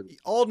current movies?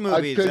 Old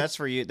movies, that's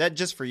for you. That's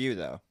just for you,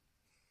 though.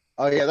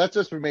 Oh yeah, that's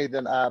just for me.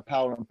 Then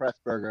Powell and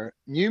Pressburger.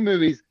 New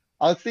movies,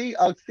 I'll see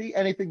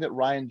anything that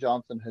Rian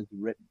Johnson has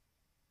written.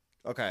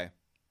 Okay.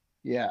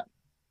 Yeah.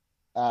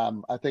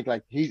 I think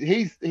like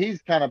he's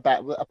kind of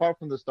apart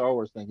from the Star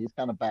Wars thing, he's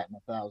kind of batting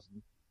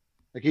 1,000.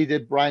 Like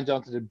Rian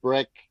Johnson did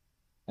Brick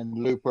and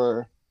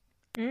Looper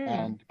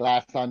and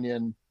Glass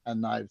Onion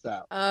and Knives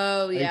Out.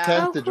 Oh And yeah. he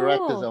tends to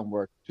direct his cool. own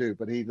work too,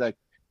 but he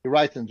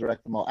writes and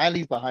directs them all, and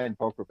he's behind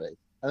Poker Face.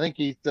 I think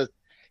he's just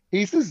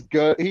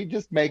good. He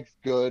just makes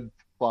good,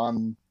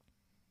 fun,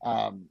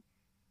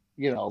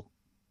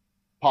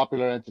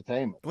 popular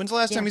entertainment. When's the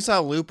last time you saw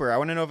Looper? I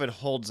want to know if it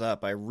holds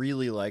up. I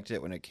really liked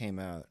it when it came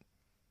out.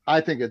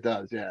 I think it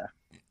does. Yeah,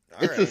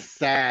 it's a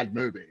sad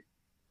movie.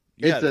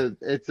 Yeah.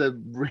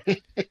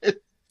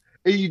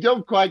 You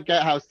don't quite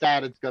get how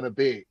sad it's gonna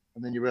be,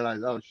 and then you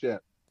realize, oh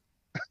shit,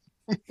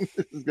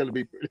 this is gonna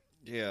be pretty.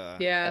 Yeah.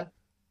 Yeah.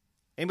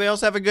 Anybody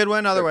else have a good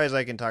one? Otherwise,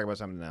 I can talk about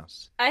something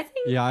else. I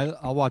think. Yeah,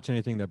 I'll watch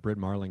anything that Britt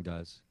Marling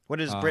does. What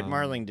does Britt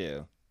Marling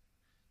do?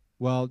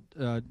 Well,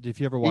 if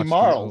you ever watched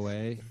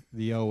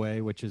the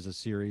OA, which is a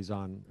series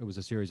on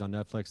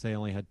Netflix, they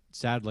only had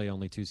sadly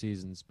only 2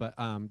 seasons. But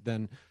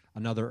then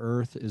Another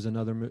Earth is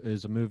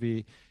a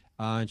movie,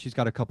 and she's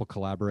got a couple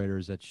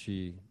collaborators that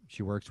she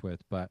works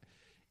with. But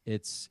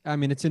it's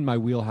in my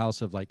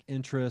wheelhouse of like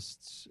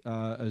interests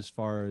as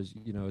far as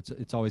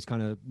it's always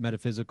kind of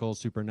metaphysical,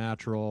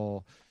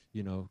 supernatural,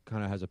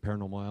 kind of has a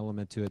paranormal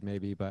element to it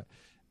maybe. But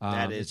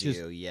That is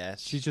you, yes.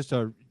 She just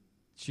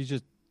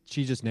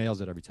nails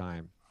it every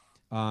time.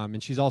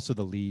 And she's also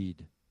the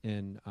lead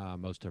in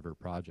most of her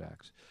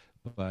projects.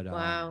 But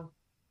Wow.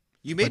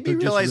 You made me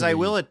realize I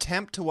will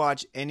attempt to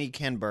watch any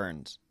Ken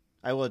Burns.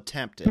 I will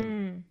attempt it.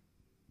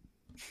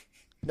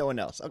 No one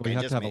else. Okay, we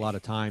have just to have me. a lot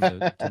of time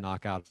to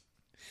knock out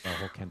a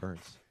whole Ken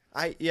Burns.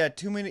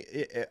 Too many.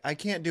 I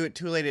can't do it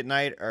too late at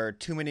night or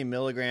too many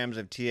milligrams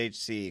of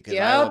THC because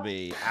I will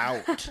be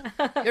out.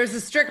 There's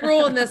a strict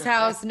rule in this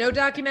house: no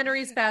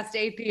documentaries past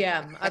 8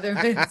 p.m.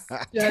 Otherwise,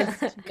 just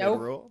Good nope.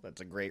 rule.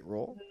 That's a great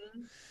rule.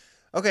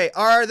 Okay,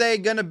 are they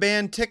gonna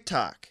ban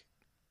TikTok?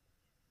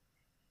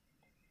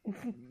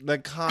 The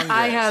Congress.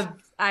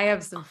 I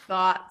have some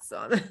thoughts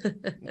on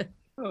it.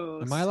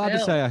 Am I allowed to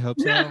say I hope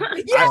so? So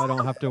I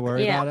don't have to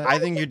worry about it. I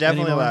think you're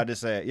definitely Anymore? allowed to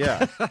say it.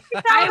 Yeah.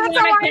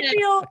 I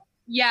feel.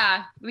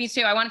 Yeah, me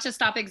too. I want it to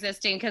stop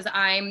existing because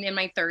I'm in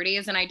my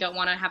 30s and I don't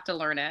want to have to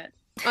learn it.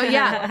 Oh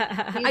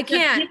yeah, I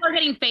can't. People are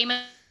getting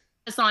famous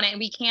on it, and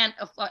we can't.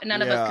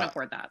 None of us can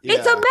afford that.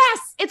 It's a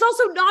mess. It's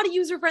also not a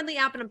user-friendly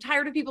app, and I'm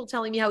tired of people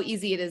telling me how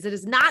easy it is. It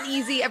is not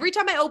easy. Every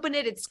time I open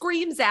it, it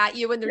screams at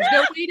you, and there's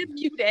no way to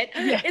mute it.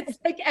 It's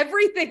like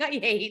everything I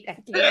hate. I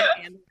can't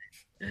handle it.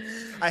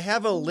 I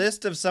have a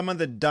list of some of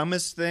the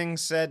dumbest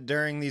things said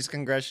during these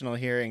congressional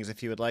hearings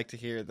if you would like to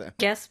hear them.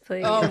 Yes,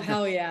 please. Oh,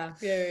 hell yeah.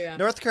 Yeah.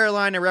 North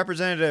Carolina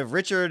Representative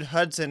Richard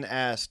Hudson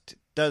asked,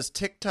 does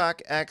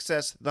TikTok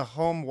access the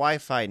home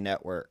Wi-Fi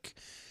network?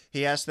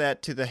 He asked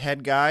that to the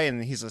head guy,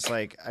 and he's just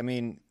like,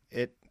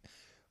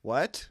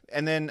 what?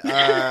 And then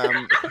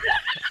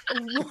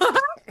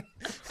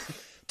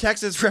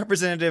Texas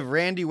Representative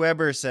Randy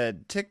Weber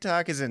said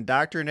TikTok is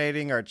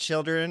indoctrinating our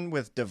children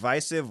with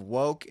divisive,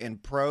 woke,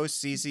 and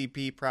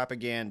pro-CCP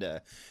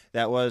propaganda.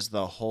 That was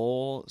the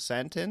whole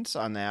sentence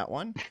on that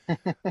one.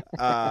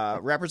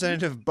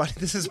 Representative Buddy,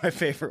 this is my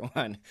favorite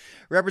one.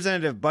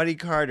 Representative Buddy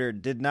Carter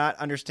did not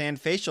understand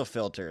facial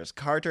filters.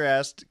 Carter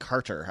asked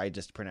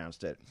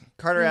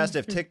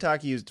if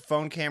TikTok used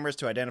phone cameras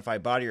to identify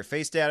body or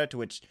face data, to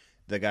which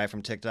the guy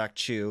from TikTok,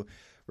 Chew,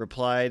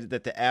 replied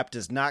that the app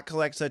does not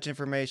collect such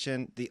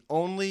information. The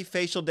only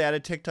facial data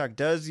TikTok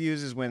does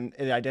use is when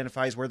it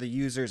identifies where the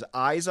user's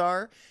eyes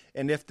are,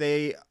 and if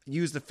they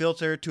use the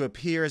filter to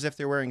appear as if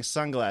they're wearing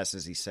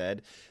sunglasses, he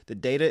said. The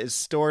data is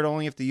stored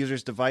only if the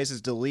user's device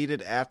is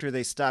deleted after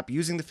they stop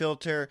using the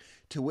filter,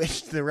 to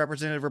which the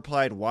representative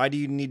replied, "Why do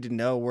you need to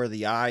know where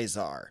the eyes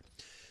are?"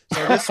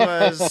 So this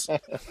was...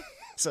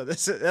 So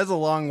that's a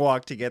long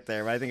walk to get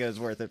there, but I think it was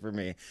worth it for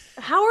me.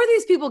 How are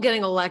these people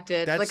getting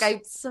elected?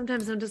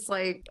 Sometimes I'm just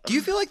like... Do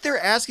you feel like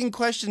they're asking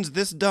questions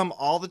this dumb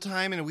all the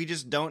time and we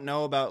just don't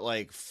know about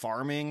like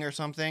farming or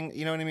something?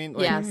 You know what I mean?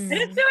 Like, yes. I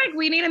just feel like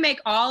we need to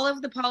make all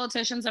of the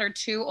politicians that are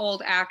too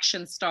old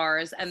action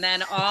stars, and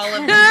then all of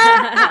them...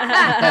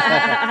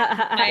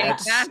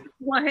 that's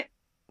what...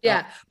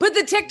 Yeah, put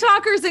the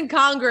TikTokers in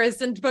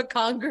Congress and put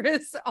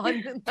Congress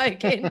on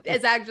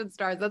as action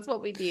stars. That's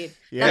what we need.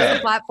 Yeah. That's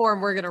the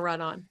platform we're gonna run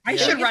on. I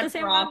should run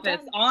for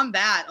office on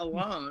that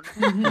alone.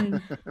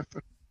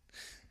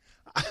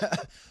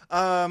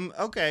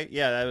 Okay,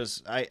 yeah, that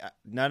was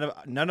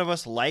none of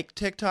us like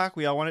TikTok.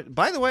 We all want it.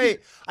 By the way,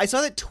 I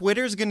saw that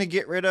Twitter's going to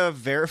get rid of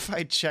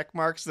verified check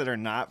marks that are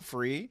not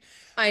free.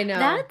 I know.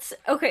 That's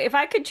okay. If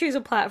I could choose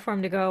a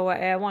platform to go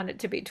away, I want it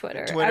to be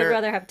Twitter. I'd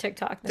rather have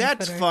TikTok than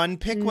That's Twitter. fun.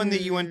 Pick one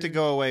that you want to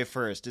go away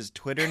first. Is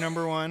Twitter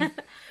number one?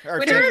 Or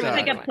Twitter is TikTok?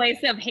 like a place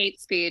of hate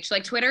speech.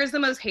 Like Twitter is the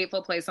most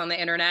hateful place on the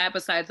internet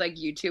besides like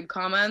YouTube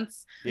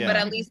comments. Yeah. But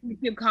at least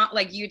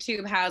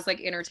YouTube has like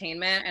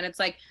entertainment, and it's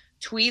like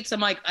tweets. I'm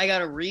like, I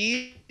gotta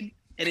read,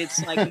 and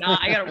it's like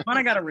not. I gotta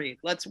read.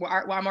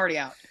 I'm already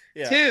out.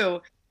 Yeah.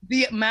 2,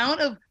 the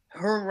amount of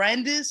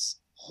horrendous,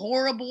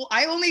 horrible.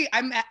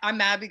 I'm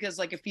mad because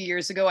like a few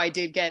years ago I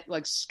did get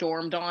like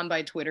stormed on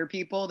by Twitter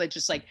people that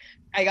just like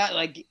I got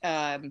like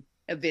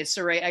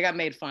eviscerate. I got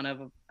made fun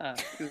of.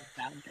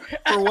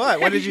 For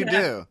what? What did you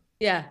do?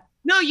 Yeah.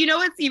 No, you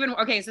know it's even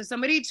okay. So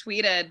somebody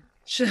tweeted.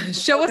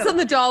 Show us on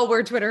the doll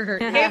where Twitter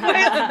hurt. It was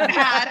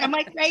bad. I'm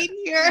like right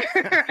here.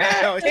 She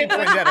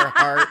pointed at her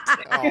heart.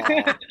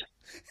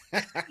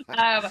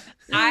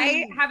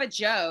 I have a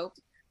joke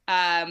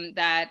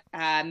that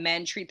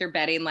men treat their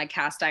bedding like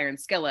cast iron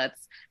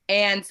skillets,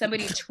 and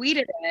somebody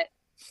tweeted it,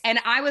 and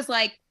I was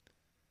like,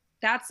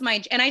 "That's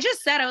my." And I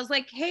just said, I was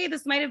like, "Hey,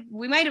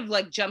 we might have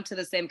like jumped to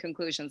the same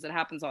conclusions. It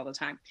happens all the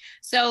time."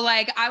 So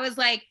like, I was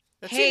like.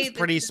 That hey, seems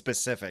pretty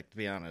specific, to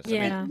be honest.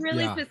 Yeah. It's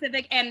really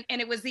specific, and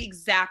it was the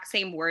exact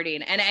same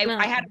wording. And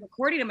I had a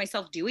recording of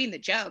myself doing the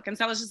joke, and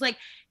so I was just like,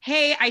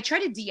 "Hey, I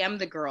tried to DM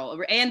the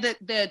girl, and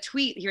the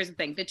tweet. Here's the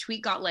thing: the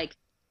tweet got like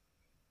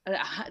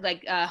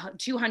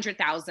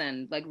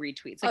 200,000 like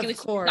retweets. Like it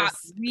got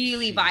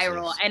really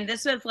viral, and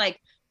this was like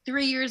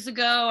 3 years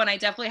ago, and I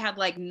definitely had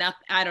like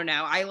nothing. I don't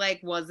know. I like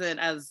wasn't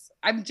as.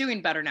 I'm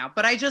doing better now,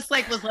 but I just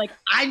like was like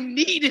I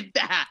needed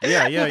that.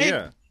 Yeah.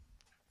 Yeah.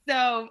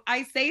 So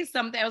I say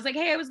something. I was like,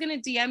 "Hey, I was gonna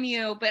DM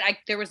you, but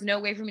there was no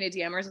way for me to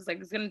DM her." So I was like, "I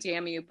was gonna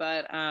DM you,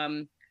 but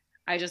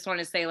I just want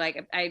to say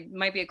like I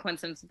might be a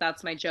coincidence that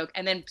that's my joke."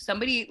 And then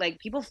somebody like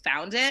people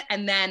found it,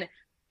 and then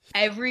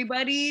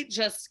everybody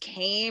just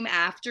came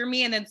after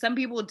me, and then some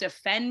people would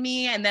defend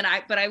me, and then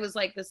I was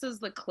like, "This is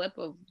the clip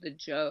of the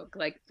joke,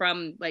 like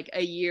from like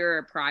a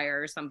year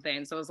prior or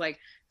something." So I was like,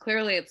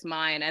 clearly it's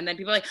mine. And then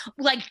people are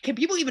like, can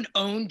people even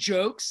own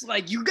jokes?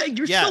 Like you're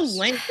so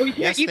lame.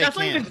 Yes, that's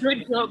not even a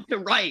good joke to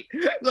write.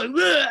 Like,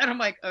 and I'm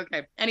like,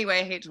 okay. Anyway,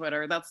 I hate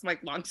Twitter. That's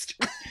like long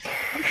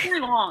story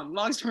long.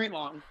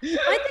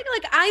 I think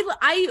like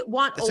I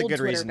want That's old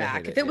Twitter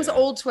back. If it was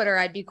old Twitter,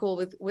 I'd be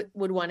cool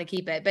would want to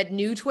keep it. But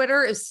new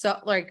Twitter is so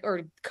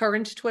or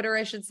current Twitter,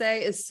 I should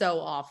say, is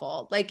so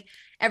awful. Like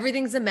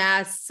everything's a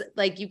mess.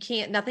 Like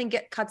nothing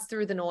cuts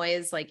through the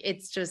noise. Like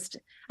it's just,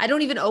 I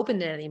don't even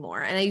open it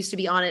anymore. And I used to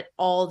be on it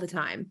all the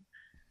time.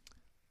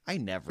 I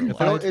never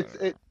liked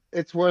it.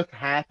 It's worth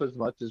half as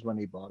much as when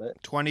he bought it.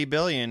 20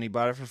 billion. He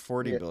bought it for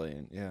 40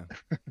 billion. Yeah.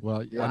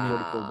 Well,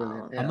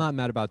 wow. I'm not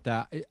mad about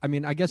that. I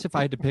mean, I guess if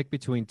I had to pick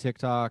between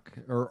TikTok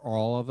or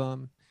all of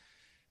them,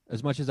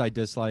 as much as I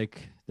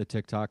dislike the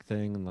TikTok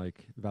thing, and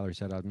like Valerie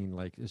said, I mean,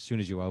 like as soon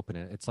as you open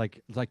it, it's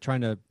like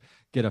trying to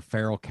get a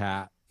feral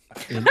cat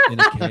in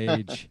a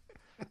cage,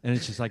 and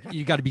it's just like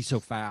you got to be so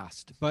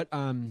fast. But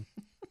I'd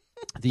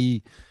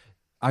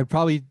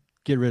probably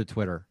get rid of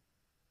Twitter.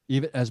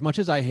 Even as much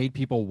as I hate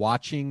people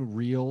watching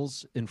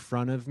reels in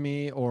front of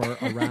me or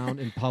around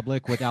in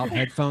public without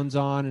headphones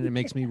on, and it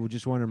makes me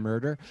just want to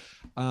murder.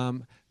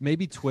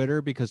 Maybe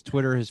Twitter, because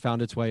Twitter has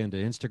found its way into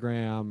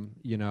Instagram.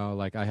 You know,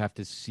 like I have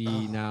to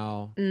see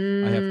now. I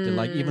have to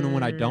like, even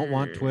when I don't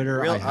want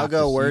Twitter, I'll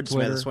go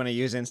wordsmith when I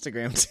use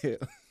Instagram too.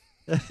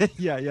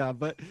 yeah.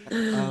 But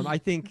I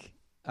think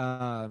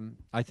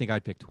I think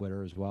I'd pick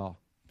Twitter as well.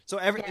 So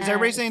is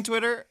everybody saying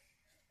Twitter?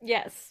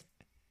 Yes.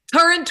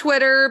 Current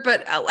Twitter,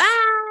 but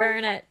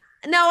burn it.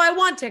 No, I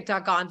want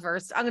TikTok on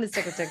first. I'm going to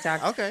stick with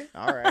TikTok. Okay,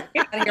 all right.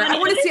 I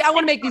want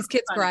to make these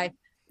kids cry.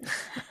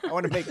 I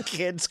want to make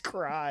kids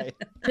cry.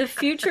 The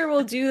future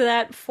will do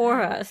that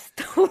for us.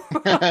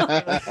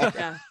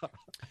 Yeah.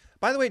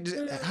 By the way,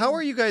 how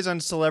are you guys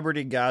on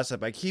celebrity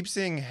gossip? I keep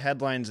seeing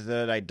headlines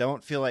that I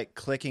don't feel like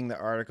clicking the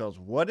articles.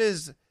 What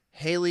is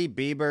Hailey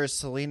Bieber,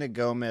 Selena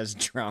Gomez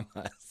drama?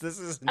 This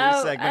is a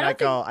new segment I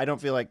call I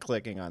don't feel like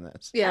clicking on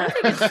this. Yeah. I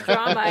don't think it's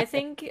drama. I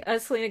think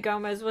Selena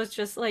Gomez was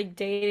just like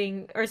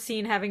dating or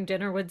seen having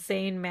dinner with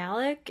Zayn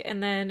Malik,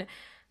 and then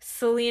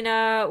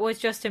Selena was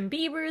Justin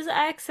Bieber's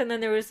ex, and then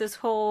there was this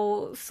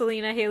whole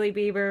Selena Hailey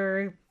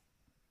Bieber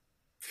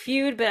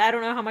feud, but I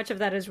don't know how much of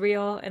that is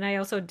real, and I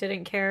also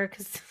didn't care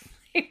because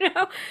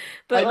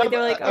but like they're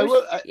like, I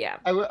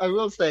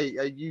will say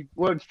you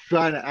weren't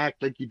trying to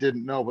act like you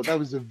didn't know, but that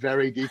was a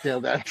very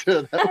detailed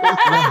answer. Who's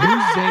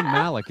Zayn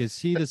Malik? Is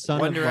he the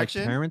son of like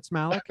Terrence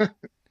Malick?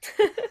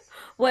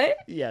 What?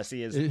 Yes,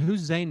 he is.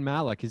 Who's Zayn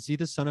Malik? Is he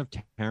the son of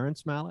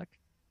Terrence Malick?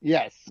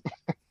 Yes.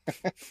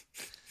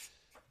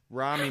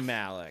 Rami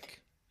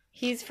Malek.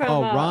 He's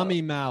from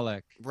Rami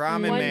Malek.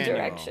 Rami One Manuel.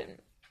 Direction.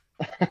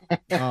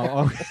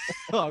 Okay.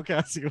 Okay,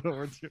 I see what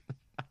we're doing.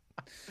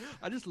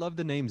 I just love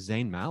the name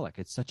Zayn Malik.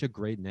 It's such a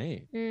great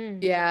name.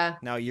 Yeah.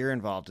 Now you're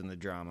involved in the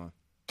drama.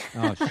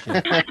 Oh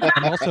shit!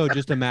 I'm also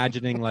just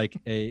imagining like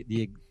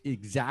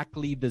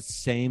exactly the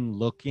same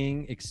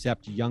looking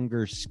except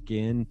younger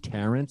skin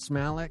Terrence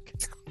Malick,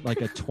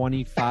 like a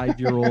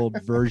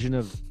 25-year-old version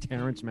of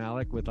Terrence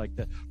Malick with like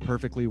the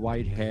perfectly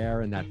white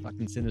hair and that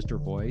fucking sinister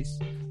voice,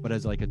 but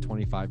as like a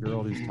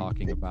 25-year-old who's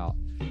talking about.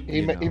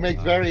 He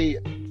makes very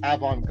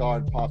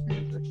avant-garde pop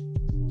music.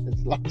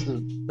 It's lots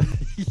of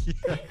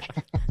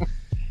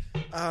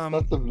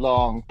lots of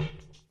long.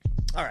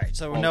 All right,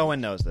 so no one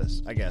knows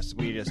this. I guess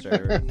we just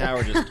are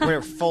now.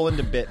 We're full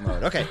into bit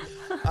mode. Okay,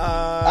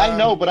 I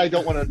know, but I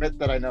don't want to admit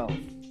that I know.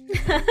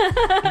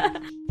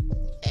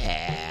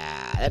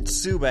 Yeah, that's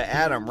Suba,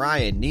 Adam,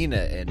 Ryan, Nina,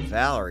 and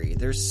Valerie.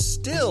 There's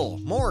still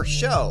more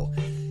show.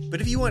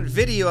 But if you want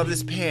video of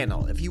this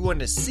panel, if you want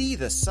to see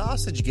the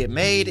sausage get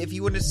made, if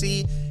you want to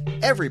see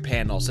every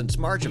panel since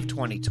March of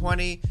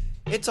 2020,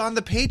 it's on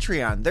the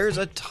Patreon. There's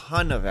a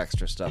ton of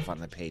extra stuff on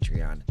the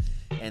Patreon.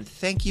 And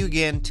thank you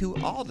again to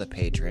all the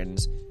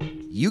patrons.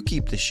 You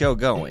keep the show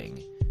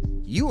going.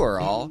 You are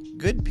all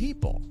good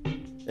people.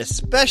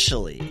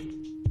 Especially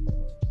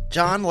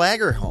John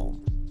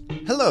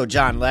Lagerholm. Hello,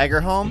 John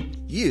Lagerholm.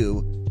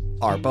 You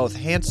are both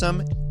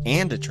handsome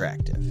and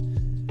attractive.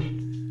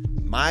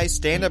 My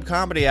stand-up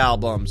comedy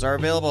albums are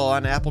available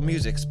on Apple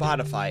Music,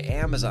 Spotify,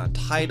 Amazon,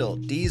 Tidal,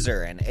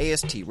 Deezer, and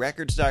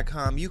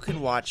ASTRecords.com. You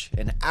can watch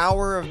an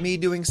hour of me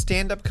doing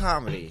stand-up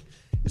comedy.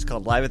 It's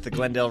called Live at the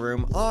Glendale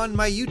Room on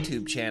my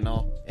YouTube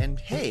channel. And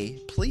hey,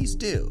 please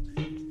do.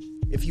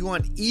 If you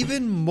want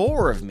even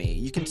more of me,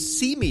 you can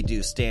see me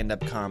do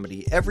stand-up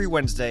comedy every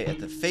Wednesday at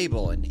the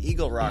Fable in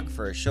Eagle Rock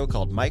for a show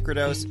called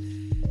Microdose.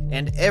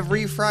 And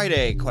every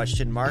Friday,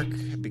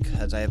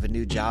 because I have a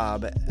new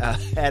job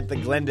at the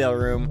Glendale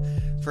Room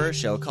for a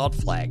show called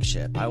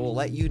Flagship. I will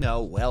let you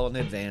know well in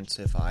advance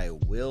if I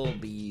will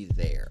be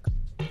there.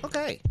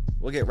 Okay,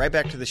 we'll get right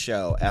back to the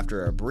show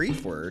after a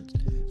brief word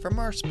from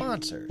our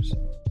sponsors.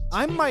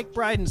 I'm Mike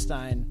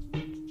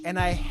Bridenstine, and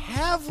I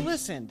have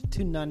listened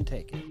to None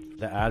Taken.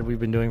 The ad we've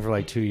been doing for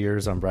like 2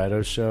 years on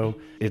Brido's show,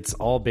 it's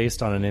all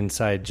based on an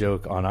inside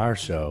joke on our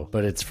show,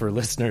 but it's for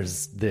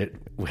listeners that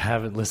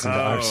haven't listened to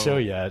our show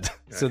yet.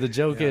 So the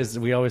joke is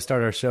we always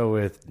start our show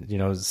with,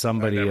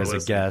 somebody as a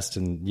guest,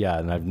 and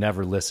I've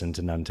never listened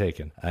to None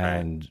Taken.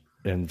 And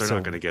they're not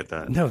going to get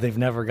that. No, they've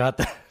never got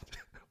that.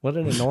 What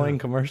an annoying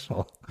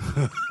commercial.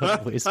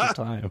 What a waste of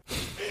time.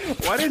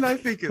 Why didn't I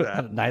think of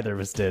that? Neither of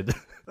us did.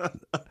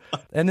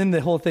 And then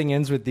the whole thing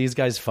ends with these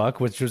guys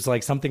fuck, which was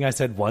like something I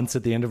said once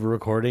at the end of a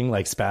recording,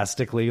 like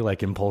spastically,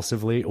 like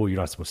impulsively. Oh, you're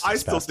not supposed to say I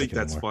still think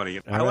that's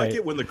funny. I like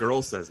it when the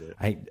girl says it.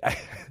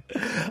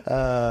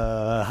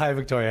 Hi,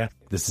 Victoria.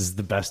 This is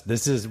the best.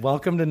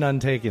 Welcome to None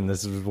Taken.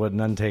 This is what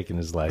None Taken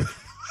is like.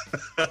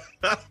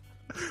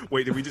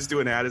 Wait, did we just do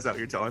an ad? Is that what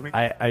you're telling me?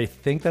 I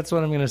think that's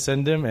what I'm going to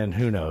send him, and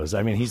who knows?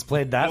 I mean, he's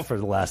played that for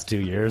the last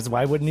 2 years.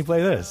 Why wouldn't he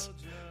play this?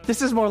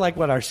 This is more like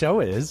what our show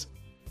is.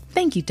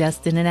 Thank you,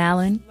 Dustin and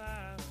Alan.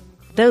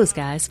 Those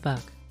guys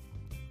fuck.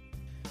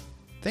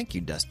 Thank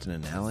you, Dustin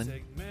and Alan.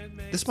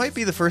 This might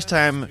be the first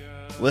time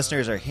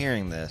listeners are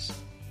hearing this,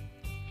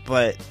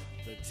 but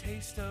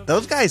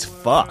those guys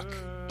fuck.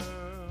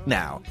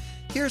 Now,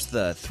 here's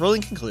the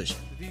thrilling conclusion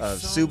of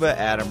Suba,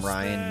 Adam,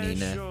 Ryan,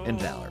 Nina, and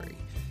Valerie.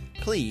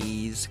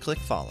 Please click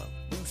follow,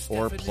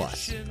 or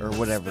plus, or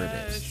whatever it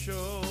is.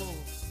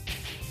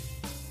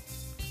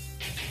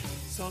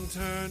 Song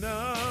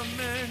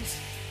tournament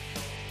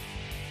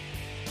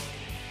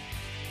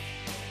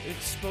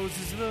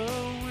exposes the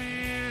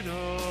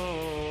weirdos.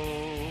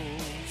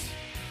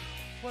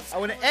 I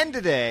want to end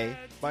today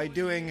by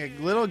doing a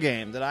little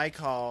game that I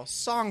call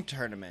Song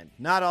Tournament.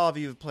 Not all of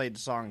you have played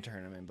Song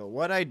Tournament, but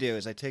what I do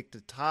is I take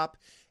the top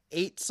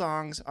 8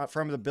 songs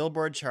from the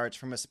Billboard charts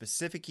from a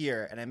specific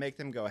year, and I make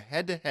them go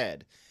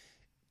head-to-head,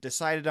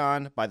 decided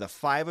on by the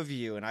 5 of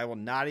you, and I will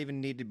not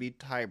even need to be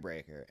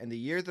tiebreaker. And the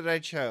year that I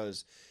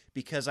chose,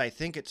 because I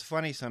think it's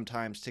funny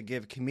sometimes to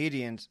give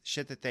comedians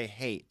shit that they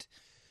hate,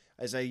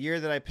 as a year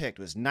that I picked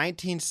was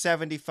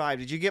 1975.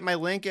 Did you get my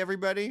link,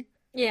 everybody?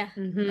 Yeah.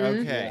 Mm-hmm.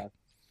 Okay. Yeah.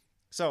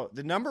 So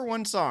the number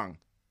 1 song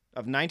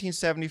of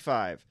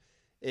 1975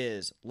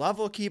 is Love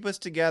Will Keep Us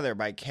Together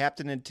by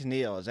Captain and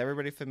Tennille. Is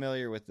everybody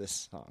familiar with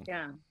this song?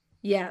 Yeah.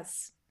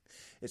 Yes.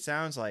 It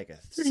sounds like a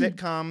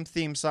sitcom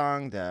theme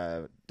song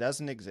that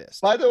doesn't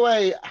exist. By the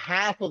way,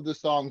 half of the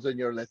songs on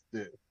your list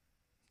do.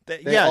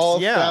 They yes,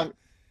 all yeah. sound-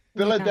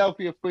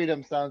 Philadelphia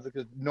Freedom sounds like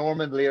a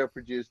Norman Lear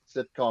produced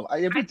sitcom.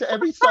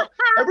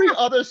 Every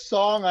other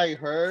song I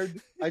heard,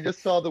 I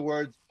just saw the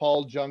words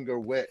Paul Junger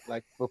Wit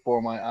like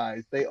before my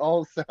eyes. They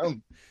all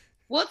sound.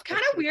 Well, it's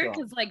kind of weird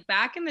because like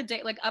back in the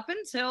day, like up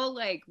until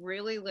like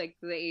really like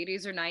the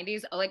 80s or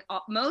 90s, like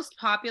most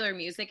popular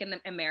music in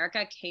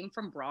America came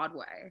from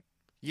Broadway.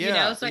 Yeah, you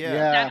know, so like,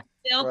 that's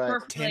still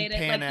percolated.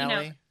 Tin Pan like, you know,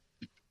 Alley.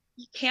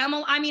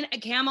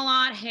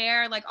 Camelot,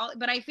 Hair, like all,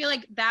 but I feel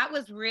like that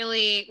was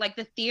really like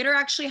the theater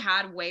actually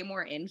had way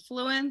more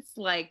influence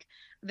like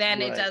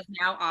than it does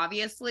now.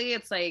 Obviously,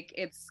 it's like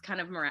it's kind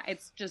of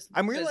it's just.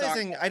 I'm bizarre.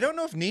 realizing I don't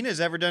know if Nina's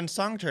ever done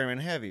Song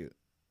Tournament. Have you?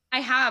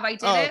 I have. I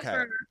did Oh, it okay.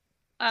 for.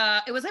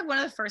 It was like one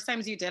of the first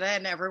times you did it,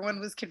 and everyone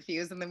was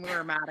confused, and then we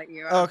were mad at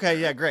you. Okay,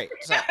 yeah, great.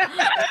 So,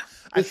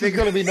 This is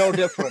going to be no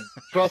different.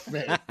 Trust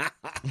me.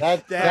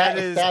 That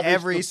is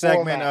every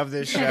segment of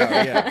this show.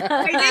 Yeah.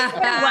 I think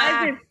what it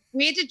was is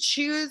we had to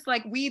choose,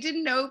 like, we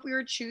didn't know if we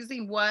were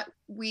choosing what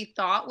we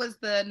thought was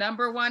the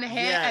number 1 hit.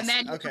 Yes, And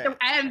then okay.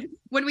 and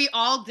when we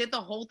all did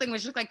the whole thing,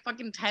 which took like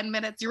fucking 10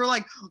 minutes, you were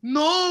like,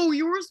 no,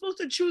 you were supposed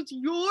to choose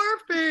your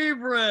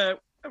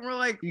favorite. And we're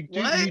like, You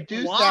what?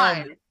 do Why?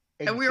 sound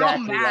And we were all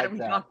exactly mad. like and we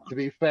that, got to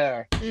be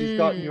fair. She's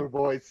gotten your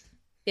voice.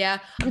 Yeah,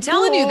 I'm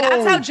telling you,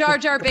 that's how Jar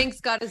Jar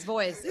Binks got his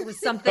voice. It was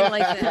something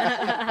like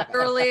that.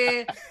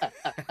 Early.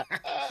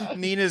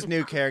 Nina's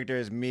new character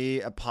is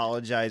me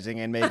apologizing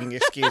and making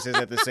excuses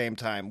at the same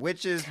time,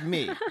 which is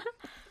me.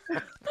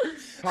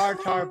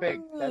 Tar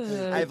Binks.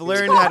 I've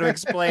learned how to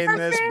explain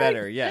this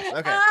better. Yes.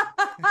 Okay.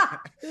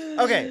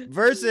 Okay.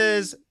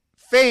 Versus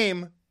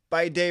Fame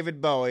by David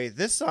Bowie.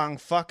 This song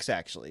fucks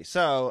actually.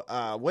 So,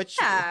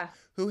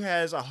 who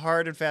has a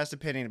hard and fast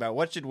opinion about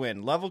what should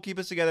win? Love Will Keep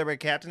Us Together by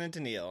Captain and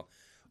Tennille,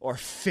 or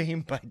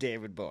Fame by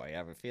David Bowie? I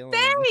have a feeling.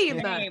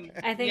 Fame.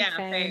 I think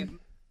Fame.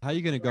 How are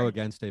you going to go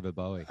against David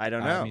Bowie? I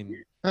don't know. I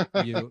mean,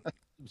 you,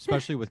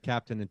 especially with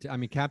Captain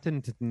and Captain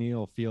and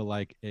Tennille feel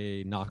like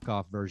a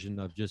knockoff version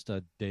of just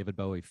a David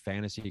Bowie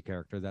fantasy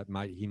character that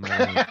he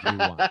might only do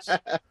once.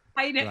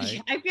 I know.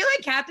 Right. I feel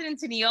like Captain and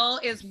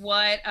Tennille is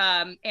what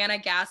Anna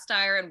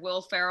Gasteyer and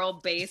Will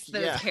Ferrell based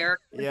those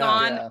characters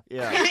on.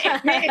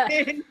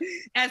 In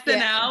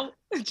SNL.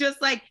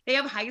 Just like they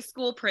have high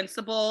school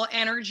principal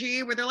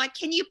energy where they're like,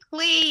 can you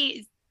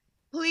please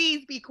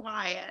be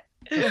quiet?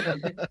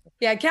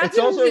 Yeah,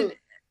 Captain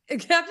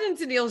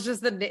Tennille is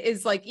just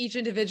is like each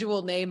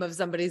individual name of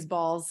somebody's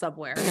balls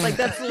somewhere. Like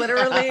that's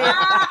literally.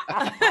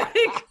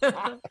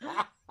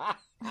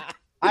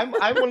 I'm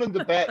willing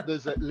to bet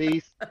there's at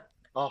least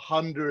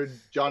 100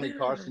 Johnny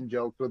Carson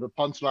jokes where the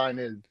punchline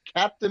is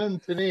Captain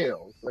and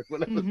Tennille. Like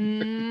whatever.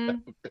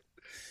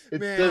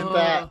 It's just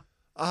that.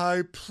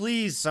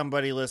 Please,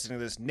 somebody listening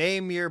to this,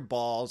 name your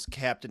balls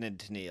Captain and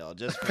Tennille.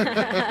 Just for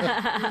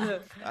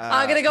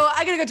I gotta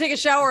go take a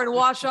shower and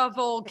wash off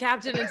old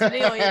Captain and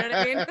Tennille, you know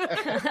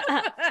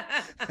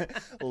what I mean?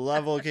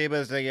 Love will keep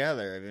us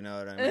together, if you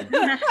know what I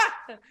mean.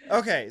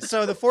 Okay,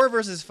 so the 4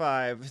 versus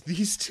 5,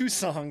 these two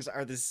songs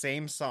are the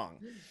same song.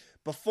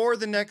 Before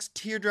the Next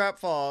Teardrop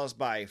Falls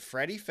by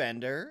Freddie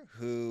Fender,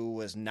 who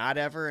was not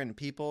ever in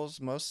People's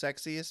Most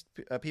Sexiest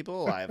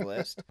People Alive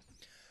list.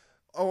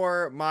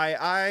 Or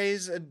My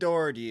Eyes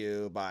Adored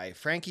You by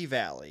Frankie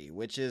Valli,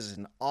 which is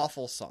an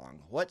awful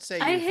song. What say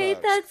you I hate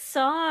folks? that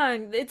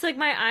song. It's like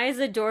My Eyes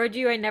Adored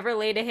You, I Never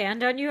Laid a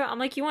Hand on You. I'm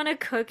like, you want a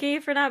cookie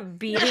for not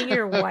beating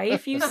your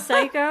wife, you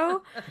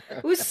psycho?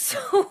 It was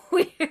so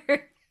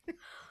weird.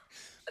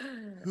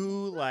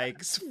 Who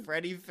likes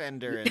Freddie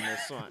Fender in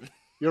this one?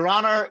 Your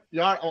Honor,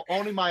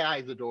 only my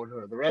eyes adored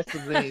her. The rest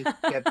of me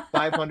kept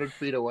 500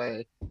 feet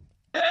away.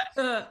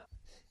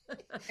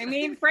 I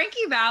mean,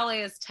 Frankie Valli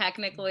is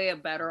technically a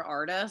better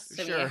artist.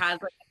 I mean, he has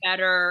like a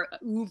better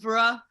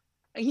oeuvre,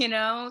 you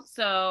know?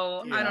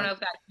 So I don't know if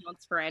that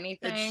counts for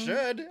anything. It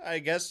should. I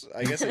guess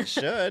it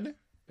should.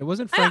 It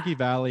wasn't Frankie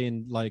Valli,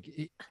 and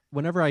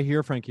whenever I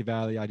hear Frankie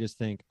Valli, I just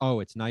think, oh,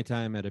 it's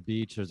nighttime at a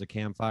beach. There's a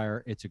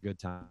campfire. It's a good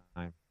time,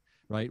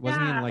 right?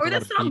 Wasn't he in like or a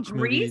lot the of song beach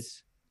Grease?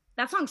 movies?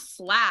 That song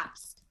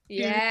slaps.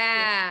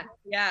 Yeah.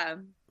 Yeah.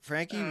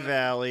 Frankie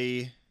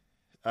Valli.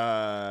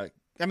 I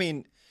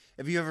mean,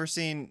 have you ever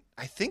seen?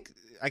 I think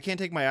I Can't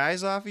Take My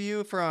Eyes Off of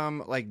You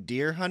from like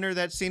Deer Hunter.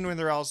 That scene when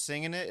they're all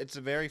singing it. It's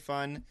a very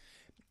fun.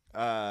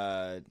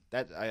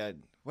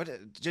 What?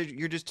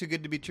 You're just too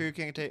good to be true.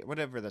 Can't take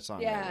whatever that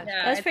song. Yeah. is.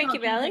 That's Frankie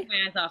Valli?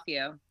 Hands off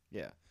you.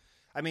 Yeah,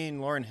 I mean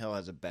Lauryn Hill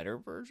has a better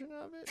version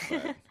of it,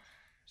 but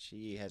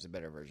she has a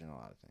better version of a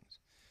lot of things.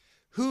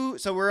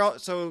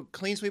 So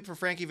clean sweep for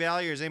Frankie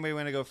Valli, or does anybody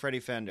want to go Freddie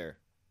Fender?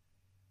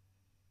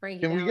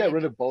 Can we get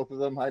rid of both of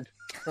them?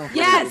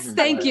 Yes,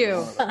 thank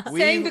you.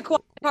 Saying the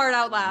quiet part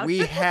out loud. We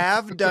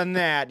have done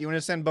that. You want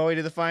to send Bowie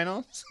to the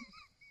finals?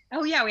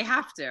 Oh yeah, we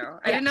have to.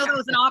 I didn't know that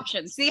was an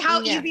option. See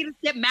how easy to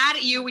get mad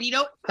at you when you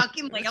don't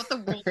fucking lay out the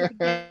rules.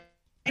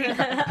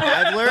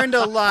 I've learned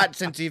a lot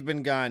since you've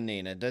been gone,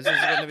 Nina. This is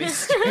going to be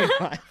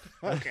streamlined.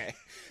 Okay.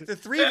 The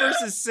 3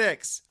 versus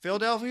 6.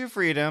 Philadelphia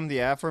Freedom, the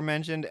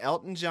aforementioned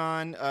Elton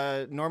John,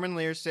 Norman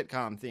Lear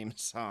sitcom theme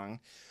song,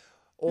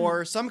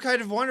 or Some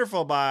Kind of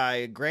Wonderful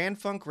by Grand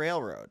Funk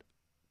Railroad.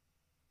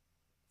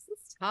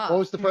 What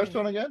was the first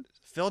one again?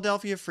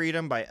 Philadelphia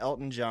Freedom by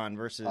Elton John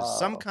versus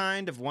Some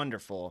Kind of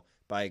Wonderful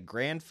by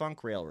Grand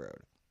Funk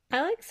Railroad.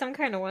 I like Some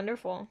Kind of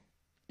Wonderful.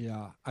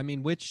 Yeah, I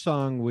mean, which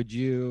song would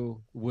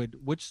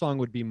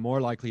be more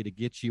likely to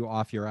get you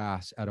off your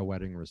ass at a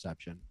wedding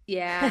reception?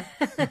 Yeah.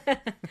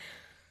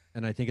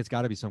 And I think it's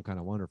got to be Some Kind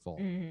of Wonderful.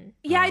 Mm-hmm.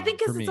 Yeah, I think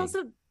because it's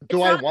also.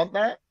 Do I want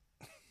that?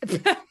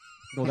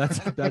 Well,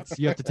 that's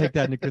you have to take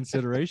that into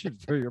consideration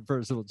for your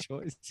personal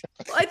choice.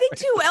 Well, I think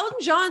too, Elton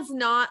John's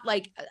not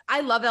like, I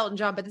love Elton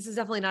John, but this is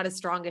definitely not his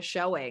strongest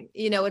showing.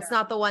 You know, it's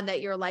not the one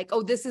that you're like,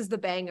 oh, this is the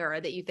banger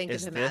that you think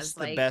Is of him this as. the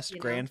like, best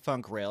Grand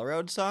Funk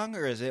Railroad song,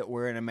 or is it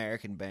We're an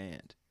American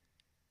Band?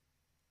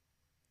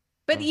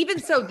 But even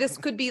so, this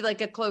could be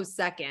like a close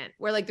second,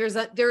 where like there's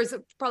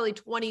probably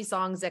 20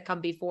 songs that come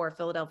before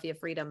Philadelphia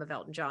Freedom of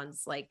Elton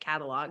John's like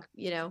catalog.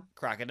 You know,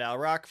 Crocodile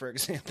Rock, for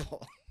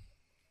example.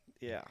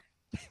 Yeah.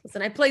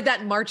 Listen, I played that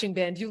in marching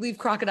band. You leave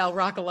Crocodile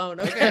Rock alone,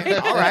 okay?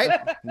 All right.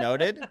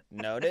 Noted.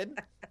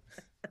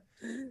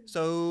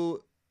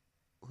 So,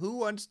 who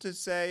wants to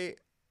say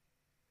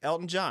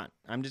Elton John?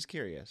 I'm just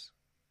curious.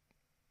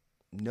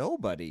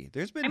 Nobody.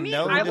 There's been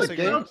no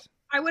disagreements.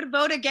 I would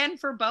vote again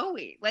for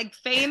Bowie. Like,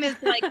 Fame is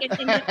like an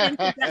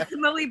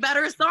infinitesimally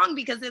better song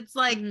because it's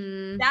like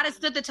that has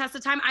stood the test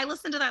of time. I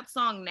listen to that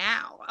song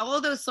now. All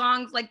of those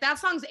songs, like that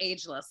song's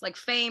ageless. Like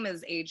Fame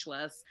is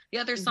ageless. The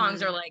other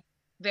songs are like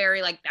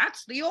very like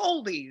that's the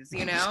oldies,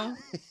 you know.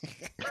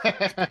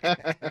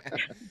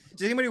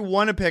 Does anybody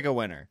want to pick a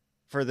winner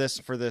for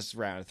this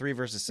round? 3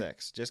 versus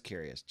 6. Just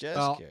curious.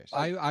 Curious.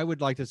 I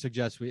would like to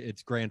suggest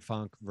it's Grand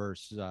Funk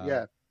versus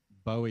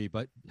Bowie,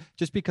 but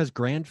just because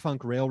Grand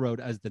Funk Railroad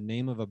as the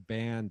name of a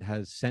band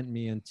has sent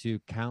me into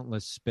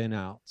countless spin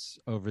outs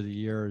over the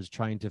years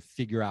trying to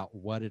figure out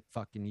what it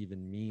fucking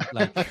even means.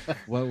 Like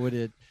what would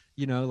it,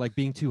 like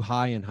being too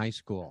high in high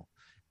school.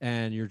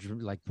 And you're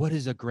like, what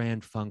is a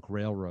Grand Funk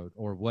Railroad?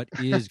 Or what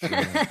is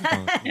Grand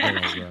Funk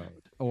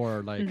Railroad?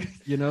 Or like,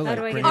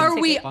 like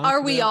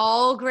are we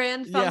all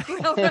Grand Funk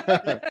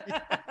Railroad?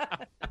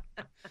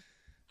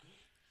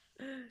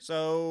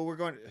 So we're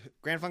going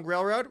Grand Funk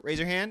Railroad. Raise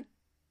your hand.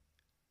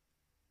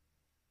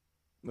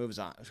 Moves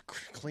on.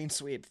 Clean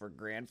sweep for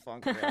Grand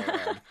Funk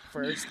Railroad.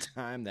 First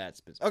time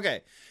that's been.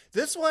 Okay,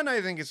 this one I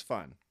think is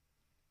fun.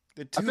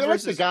 I feel like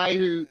the guy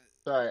who.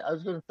 Sorry, I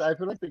was going to say, I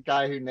feel like the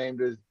guy who named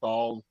his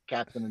balls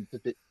Captain and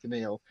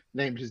Tennille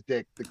named his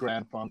dick the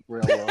Grand Funk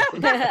Railroad.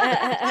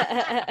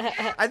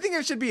 I think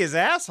it should be his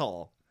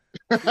asshole.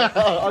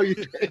 Oh, you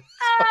did?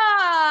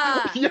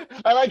 Yeah,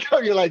 I like how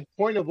you're like,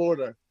 point of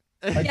order.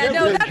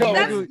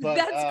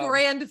 That's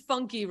Grand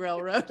Funky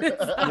Railroad.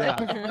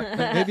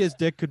 Maybe his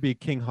dick could be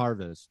King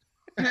Harvest.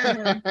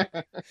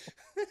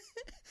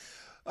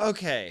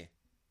 Okay.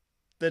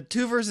 The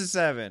 2 versus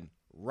 7.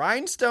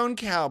 Rhinestone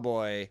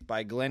Cowboy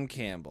by Glenn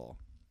Campbell.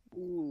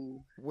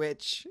 Ooh.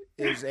 Which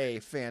is a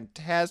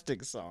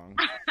fantastic song.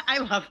 I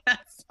love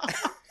that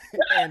song.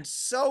 And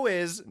so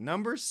is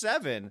number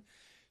 7,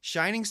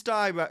 Shining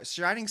Star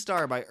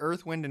by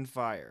Earth, Wind, and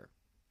Fire.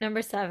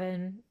 Number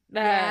 7.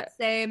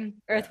 Same.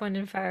 Earth, Wind,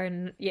 and Fire,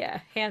 and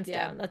hands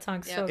down. That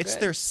song's so good. It's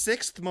their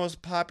 6th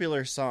most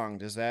popular song.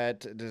 Does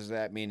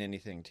that mean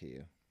anything to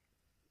you?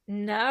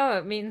 No,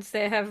 it means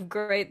they have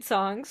great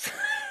songs.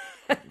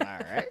 All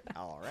right.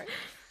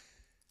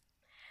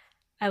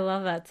 I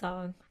love that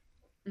song.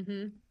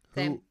 Mm-hmm.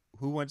 Same.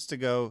 Who wants to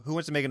go? Who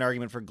wants to make an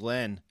argument for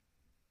Glenn?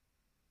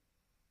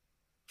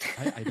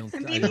 I don't.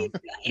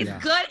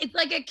 It's good. It's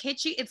like a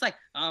kitschy. It's like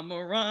I'm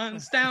a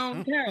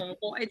rhinestone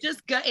cowboy.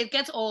 It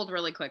gets old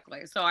really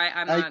quickly. So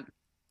I'm not.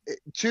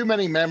 Too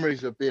many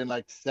memories of being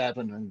like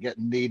 7 and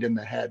getting kneed in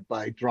the head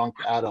by drunk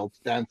adults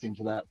dancing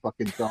to that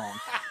fucking song.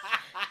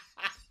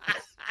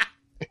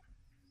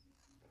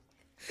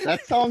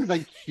 That song's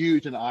like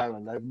huge in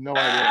Ireland. I have no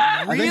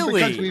idea.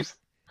 Really?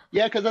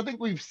 Because I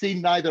think we've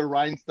seen neither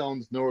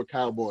rhinestones nor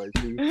cowboys.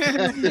 Two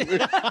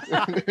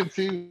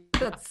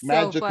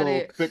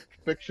magical,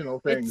 fictional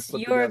things.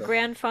 It's your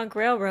Grand Funk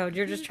Railroad.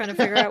 You're just trying to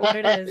figure out what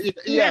it is.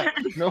 Yeah,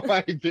 no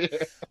idea.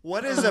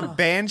 What is a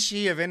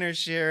Banshee of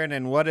Inisherin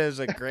and what is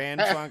a Grand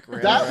Funk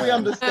Railroad? That we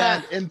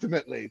understand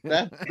intimately.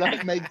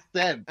 That makes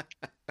sense.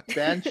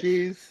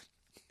 Banshees.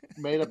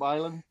 made up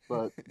island,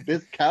 but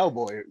these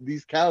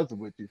cows of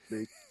which you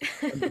speak,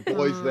 and the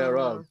boys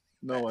thereof,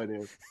 no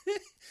idea.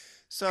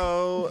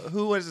 So,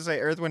 who was to say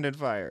Earth, Wind, and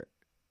Fire?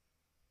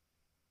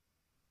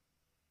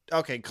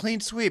 Okay, clean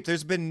sweep.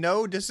 There's been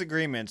no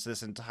disagreements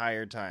this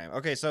entire time.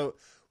 Okay, so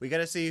we got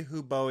to see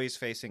who Bowie's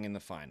facing in the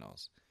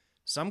finals.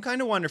 Some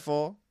Kind of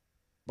Wonderful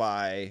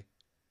by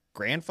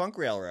Grand Funk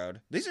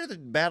Railroad. These are the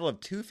battle of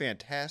two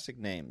fantastic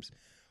names.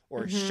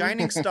 Or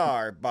Shining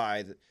Star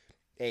by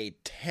a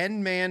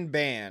 10-man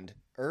band,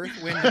 Earth,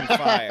 Wind, and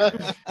Fire.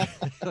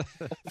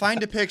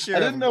 Find a picture. I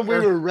didn't know we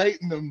were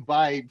rating them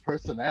by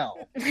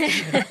personnel.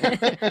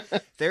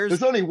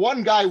 There's only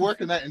one guy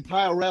working that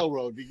entire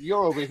railroad.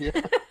 You're over here.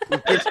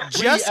 It's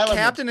just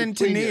Captain and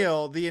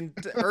Tennille. The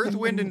Earth,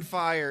 Wind, and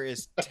Fire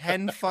is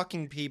 10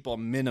 fucking people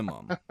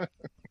minimum.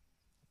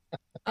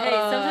 Hey,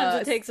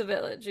 sometimes it takes a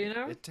village, you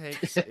know? It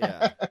takes,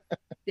 yeah.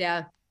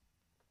 Yeah.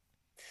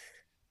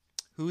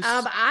 Who's...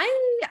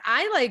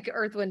 I like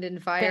Earth, Wind,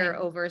 and Fire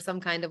over Some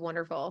Kind of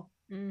Wonderful.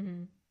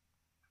 Mm-hmm.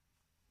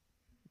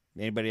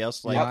 Anybody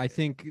else like? Yeah, I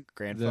think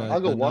Grand the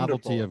Funk?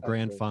 novelty of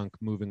Grand Funk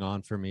moving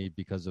on for me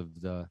because of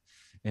the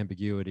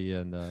ambiguity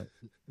and the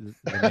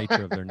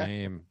nature of their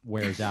name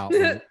wears out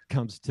when it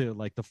comes to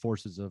like the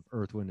forces of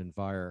Earth, Wind, and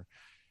Fire,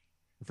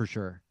 for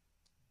sure.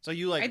 So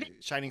you like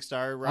Shining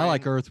Star, right? I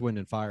like Earth, Wind,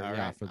 and Fire. All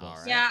yeah, right, for this.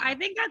 right. Yeah, I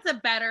think that's a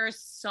better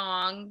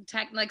song.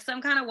 Like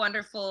Some Kind of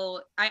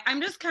Wonderful.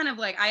 I'm just kind of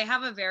like, I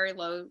have a very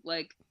low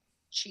like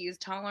cheese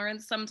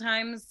tolerance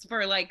sometimes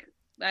for like,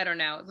 I don't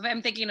know. If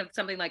I'm thinking of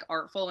something like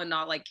artful and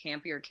not like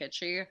campy or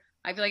kitschy,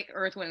 I feel like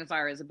Earth, Wind, and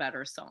Fire is a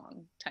better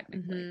song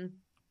technically.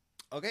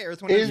 Okay,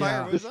 Earth, Wind, and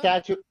Fire. The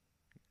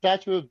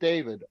statue of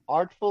David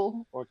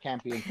artful or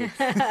campy and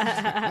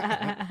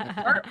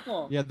kitschy?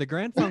 Artful. Yeah, the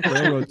Grand Funk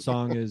Railroad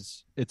song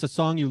it's a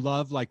song you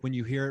love, like when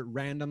you hear it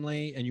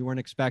randomly and you weren't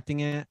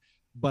expecting it,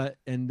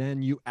 and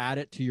then you add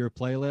it to your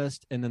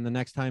playlist, and then the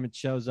next time it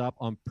shows up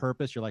on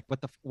purpose, you're like,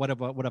 what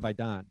have I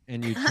done?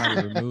 And you try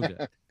to remove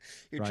it.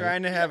 You're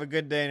trying to have a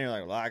good day, and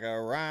you're like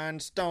a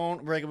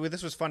rhinestone.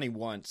 This was funny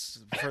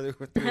once. Through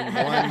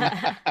one.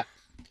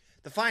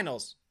 The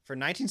finals for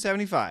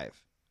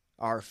 1975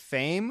 are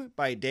Fame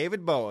by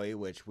David Bowie,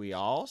 which we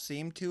all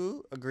seem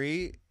to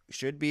agree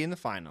should be in the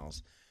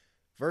finals,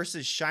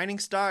 versus Shining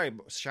Star.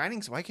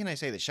 Why can't I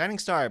say this? Shining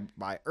Star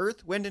by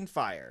Earth, Wind, and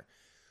Fire.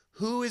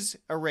 Who is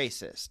a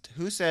racist?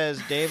 Who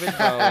says David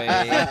Bowie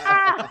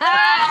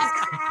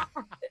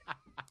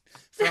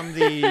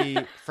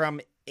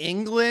from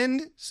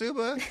England,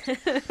 Suba?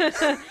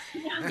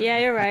 Yeah,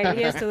 you're right.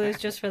 He has to lose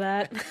just for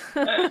that.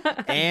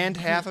 And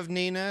half of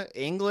Nina,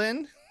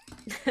 England.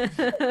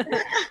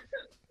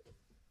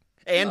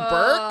 And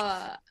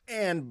Burke.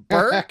 And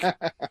Burke.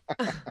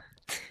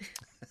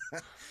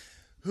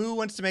 Who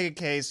wants to make a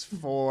case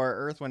for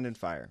Earth, Wind, and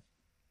Fire?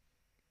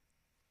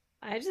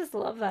 I just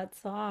love that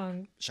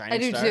song. Shining I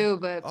do Star? too,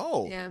 but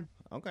yeah.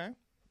 Okay.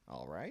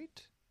 All right.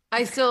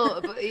 I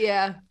still,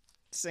 yeah.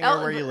 Singer,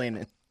 where are you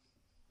leaning?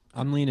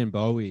 I'm leaning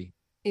Bowie.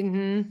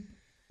 Mm-hmm.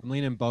 I'm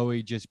leaning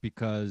Bowie just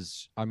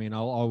because, I'll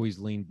always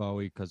lean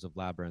Bowie because of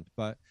Labyrinth,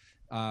 but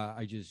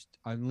I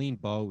lean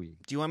Bowie.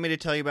 Do you want me to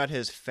tell you about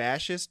his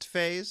fascist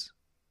phase?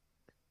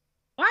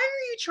 Why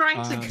are you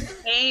trying to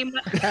claim?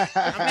 I'm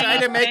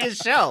trying to make a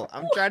show.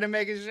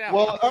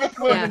 Well, Earth,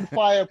 Wind, and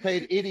Fire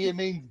played Idi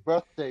Amin's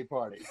birthday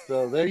party,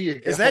 so there you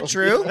go. Is that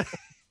true?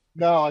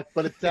 No,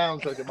 but it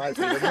sounds like it might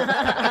be.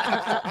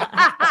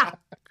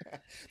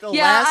 The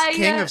last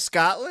king of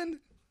Scotland?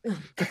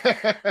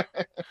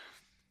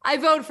 I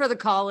vote for the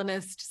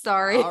colonist.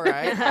 Sorry. All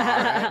right.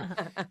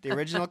 The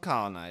original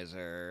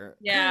colonizer.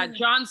 Yeah,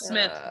 John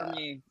Smith for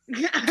me.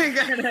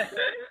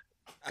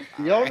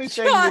 The only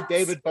thing that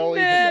David Bowie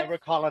has ever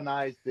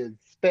colonized is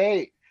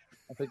space.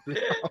 I think we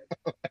know.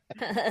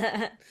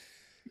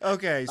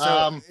 Okay,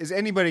 so is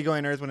anybody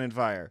going Earth, Wind, and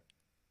Fire?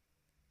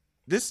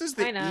 This is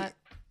the. Why not?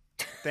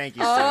 Thank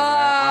you, Sarah.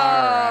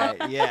 All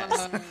right.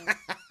 Yes.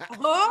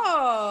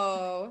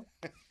 Oh.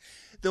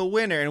 The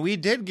winner, and we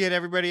did get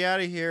everybody out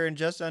of here in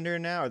just under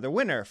an hour. The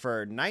winner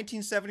for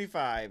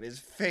 1975 is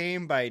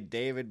Fame by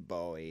David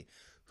Bowie.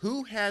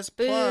 Who has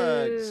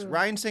plugs?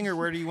 Ryan Singer,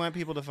 where do you want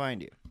people to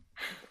find you?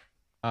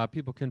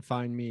 People can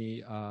find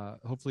me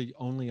hopefully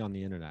only on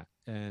the internet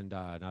and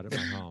not at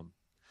my home.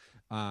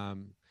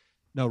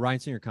 No,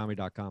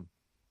 RyanSingerComedy.com.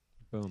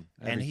 Boom.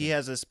 Everything. And he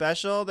has a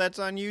special that's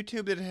on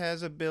YouTube that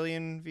has 1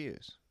 billion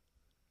views.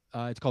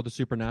 It's called The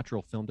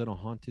Supernatural, filmed in a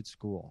haunted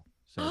school.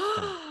 So it's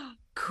fun.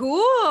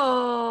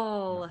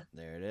 Cool.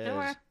 There it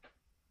is.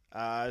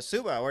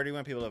 Suba, where do you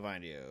want people to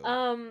find you?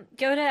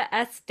 Go to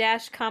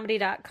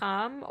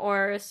s-comedy.com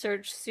or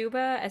search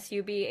Suba,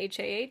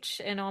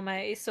 S-U-B-H-A-H, in all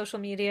my social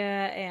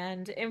media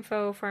and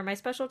info for my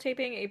special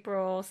taping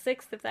April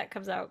 6th. If that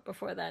comes out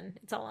before then,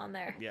 it's all on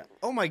there. Yeah.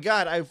 Oh my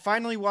God, I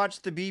finally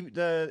watched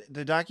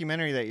the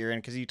documentary that you're in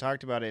because you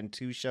talked about it in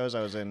 2 shows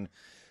I was in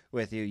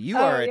with you. You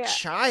are a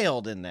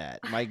child in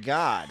that. My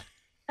God.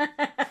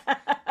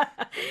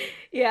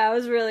 Yeah, I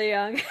was really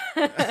young.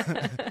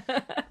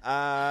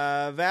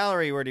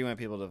 Valerie, where do you want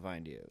people to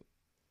find you?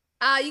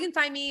 You can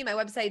find me. My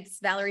website's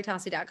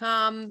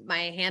valerietossi.com.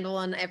 My handle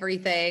on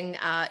everything,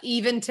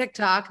 even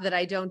TikTok that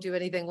I don't do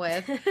anything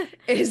with,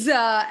 is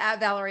at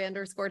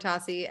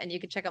Valerie_Tossi. And you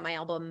can check out my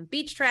album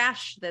Beach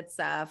Trash that's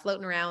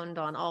floating around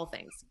on all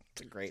things.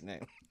 It's a great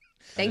name.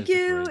 Thank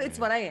you. It's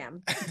what I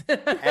am.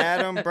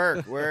 Adam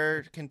Burke,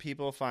 where can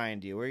people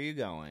find you? Where are you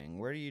going?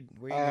 Where are you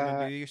going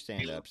to do your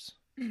stand-ups?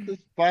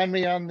 Just find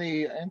me on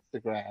the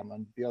Instagram,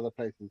 and the other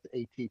place is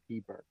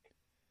ATP Burke.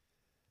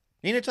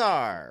 Nina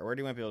Tar, where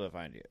do you want people to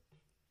find you?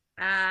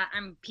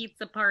 I'm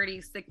Pizza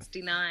Party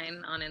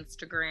 69 on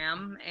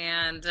Instagram,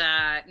 and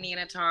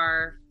Nina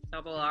Tar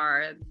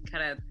RR,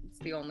 kind of, it's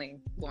the only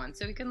one.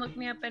 So you can look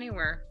me up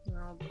anywhere.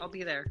 I'll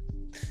be there.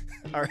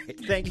 All right.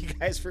 Thank you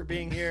guys for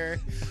being here.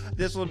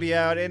 This will be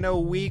out in a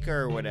week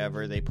or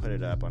whatever. They put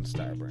it up on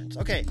Starburns.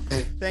 Okay.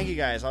 Thank you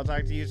guys. I'll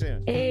talk to you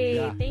soon. Hey,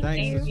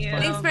 thank you.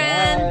 Thanks,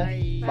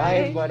 friend. Bye,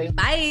 everybody.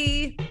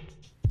 Bye.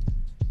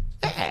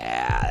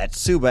 Yeah, that's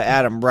Suba,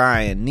 Adam,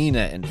 Brian,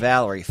 Nina, and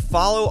Valerie.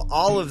 Follow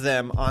all of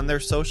them on their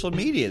social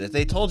media that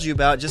they told you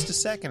about just a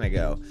second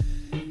ago.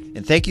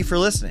 And thank you for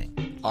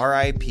listening.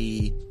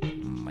 R.I.P.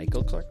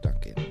 Michael Clark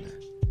Duncan.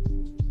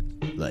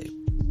 Love you.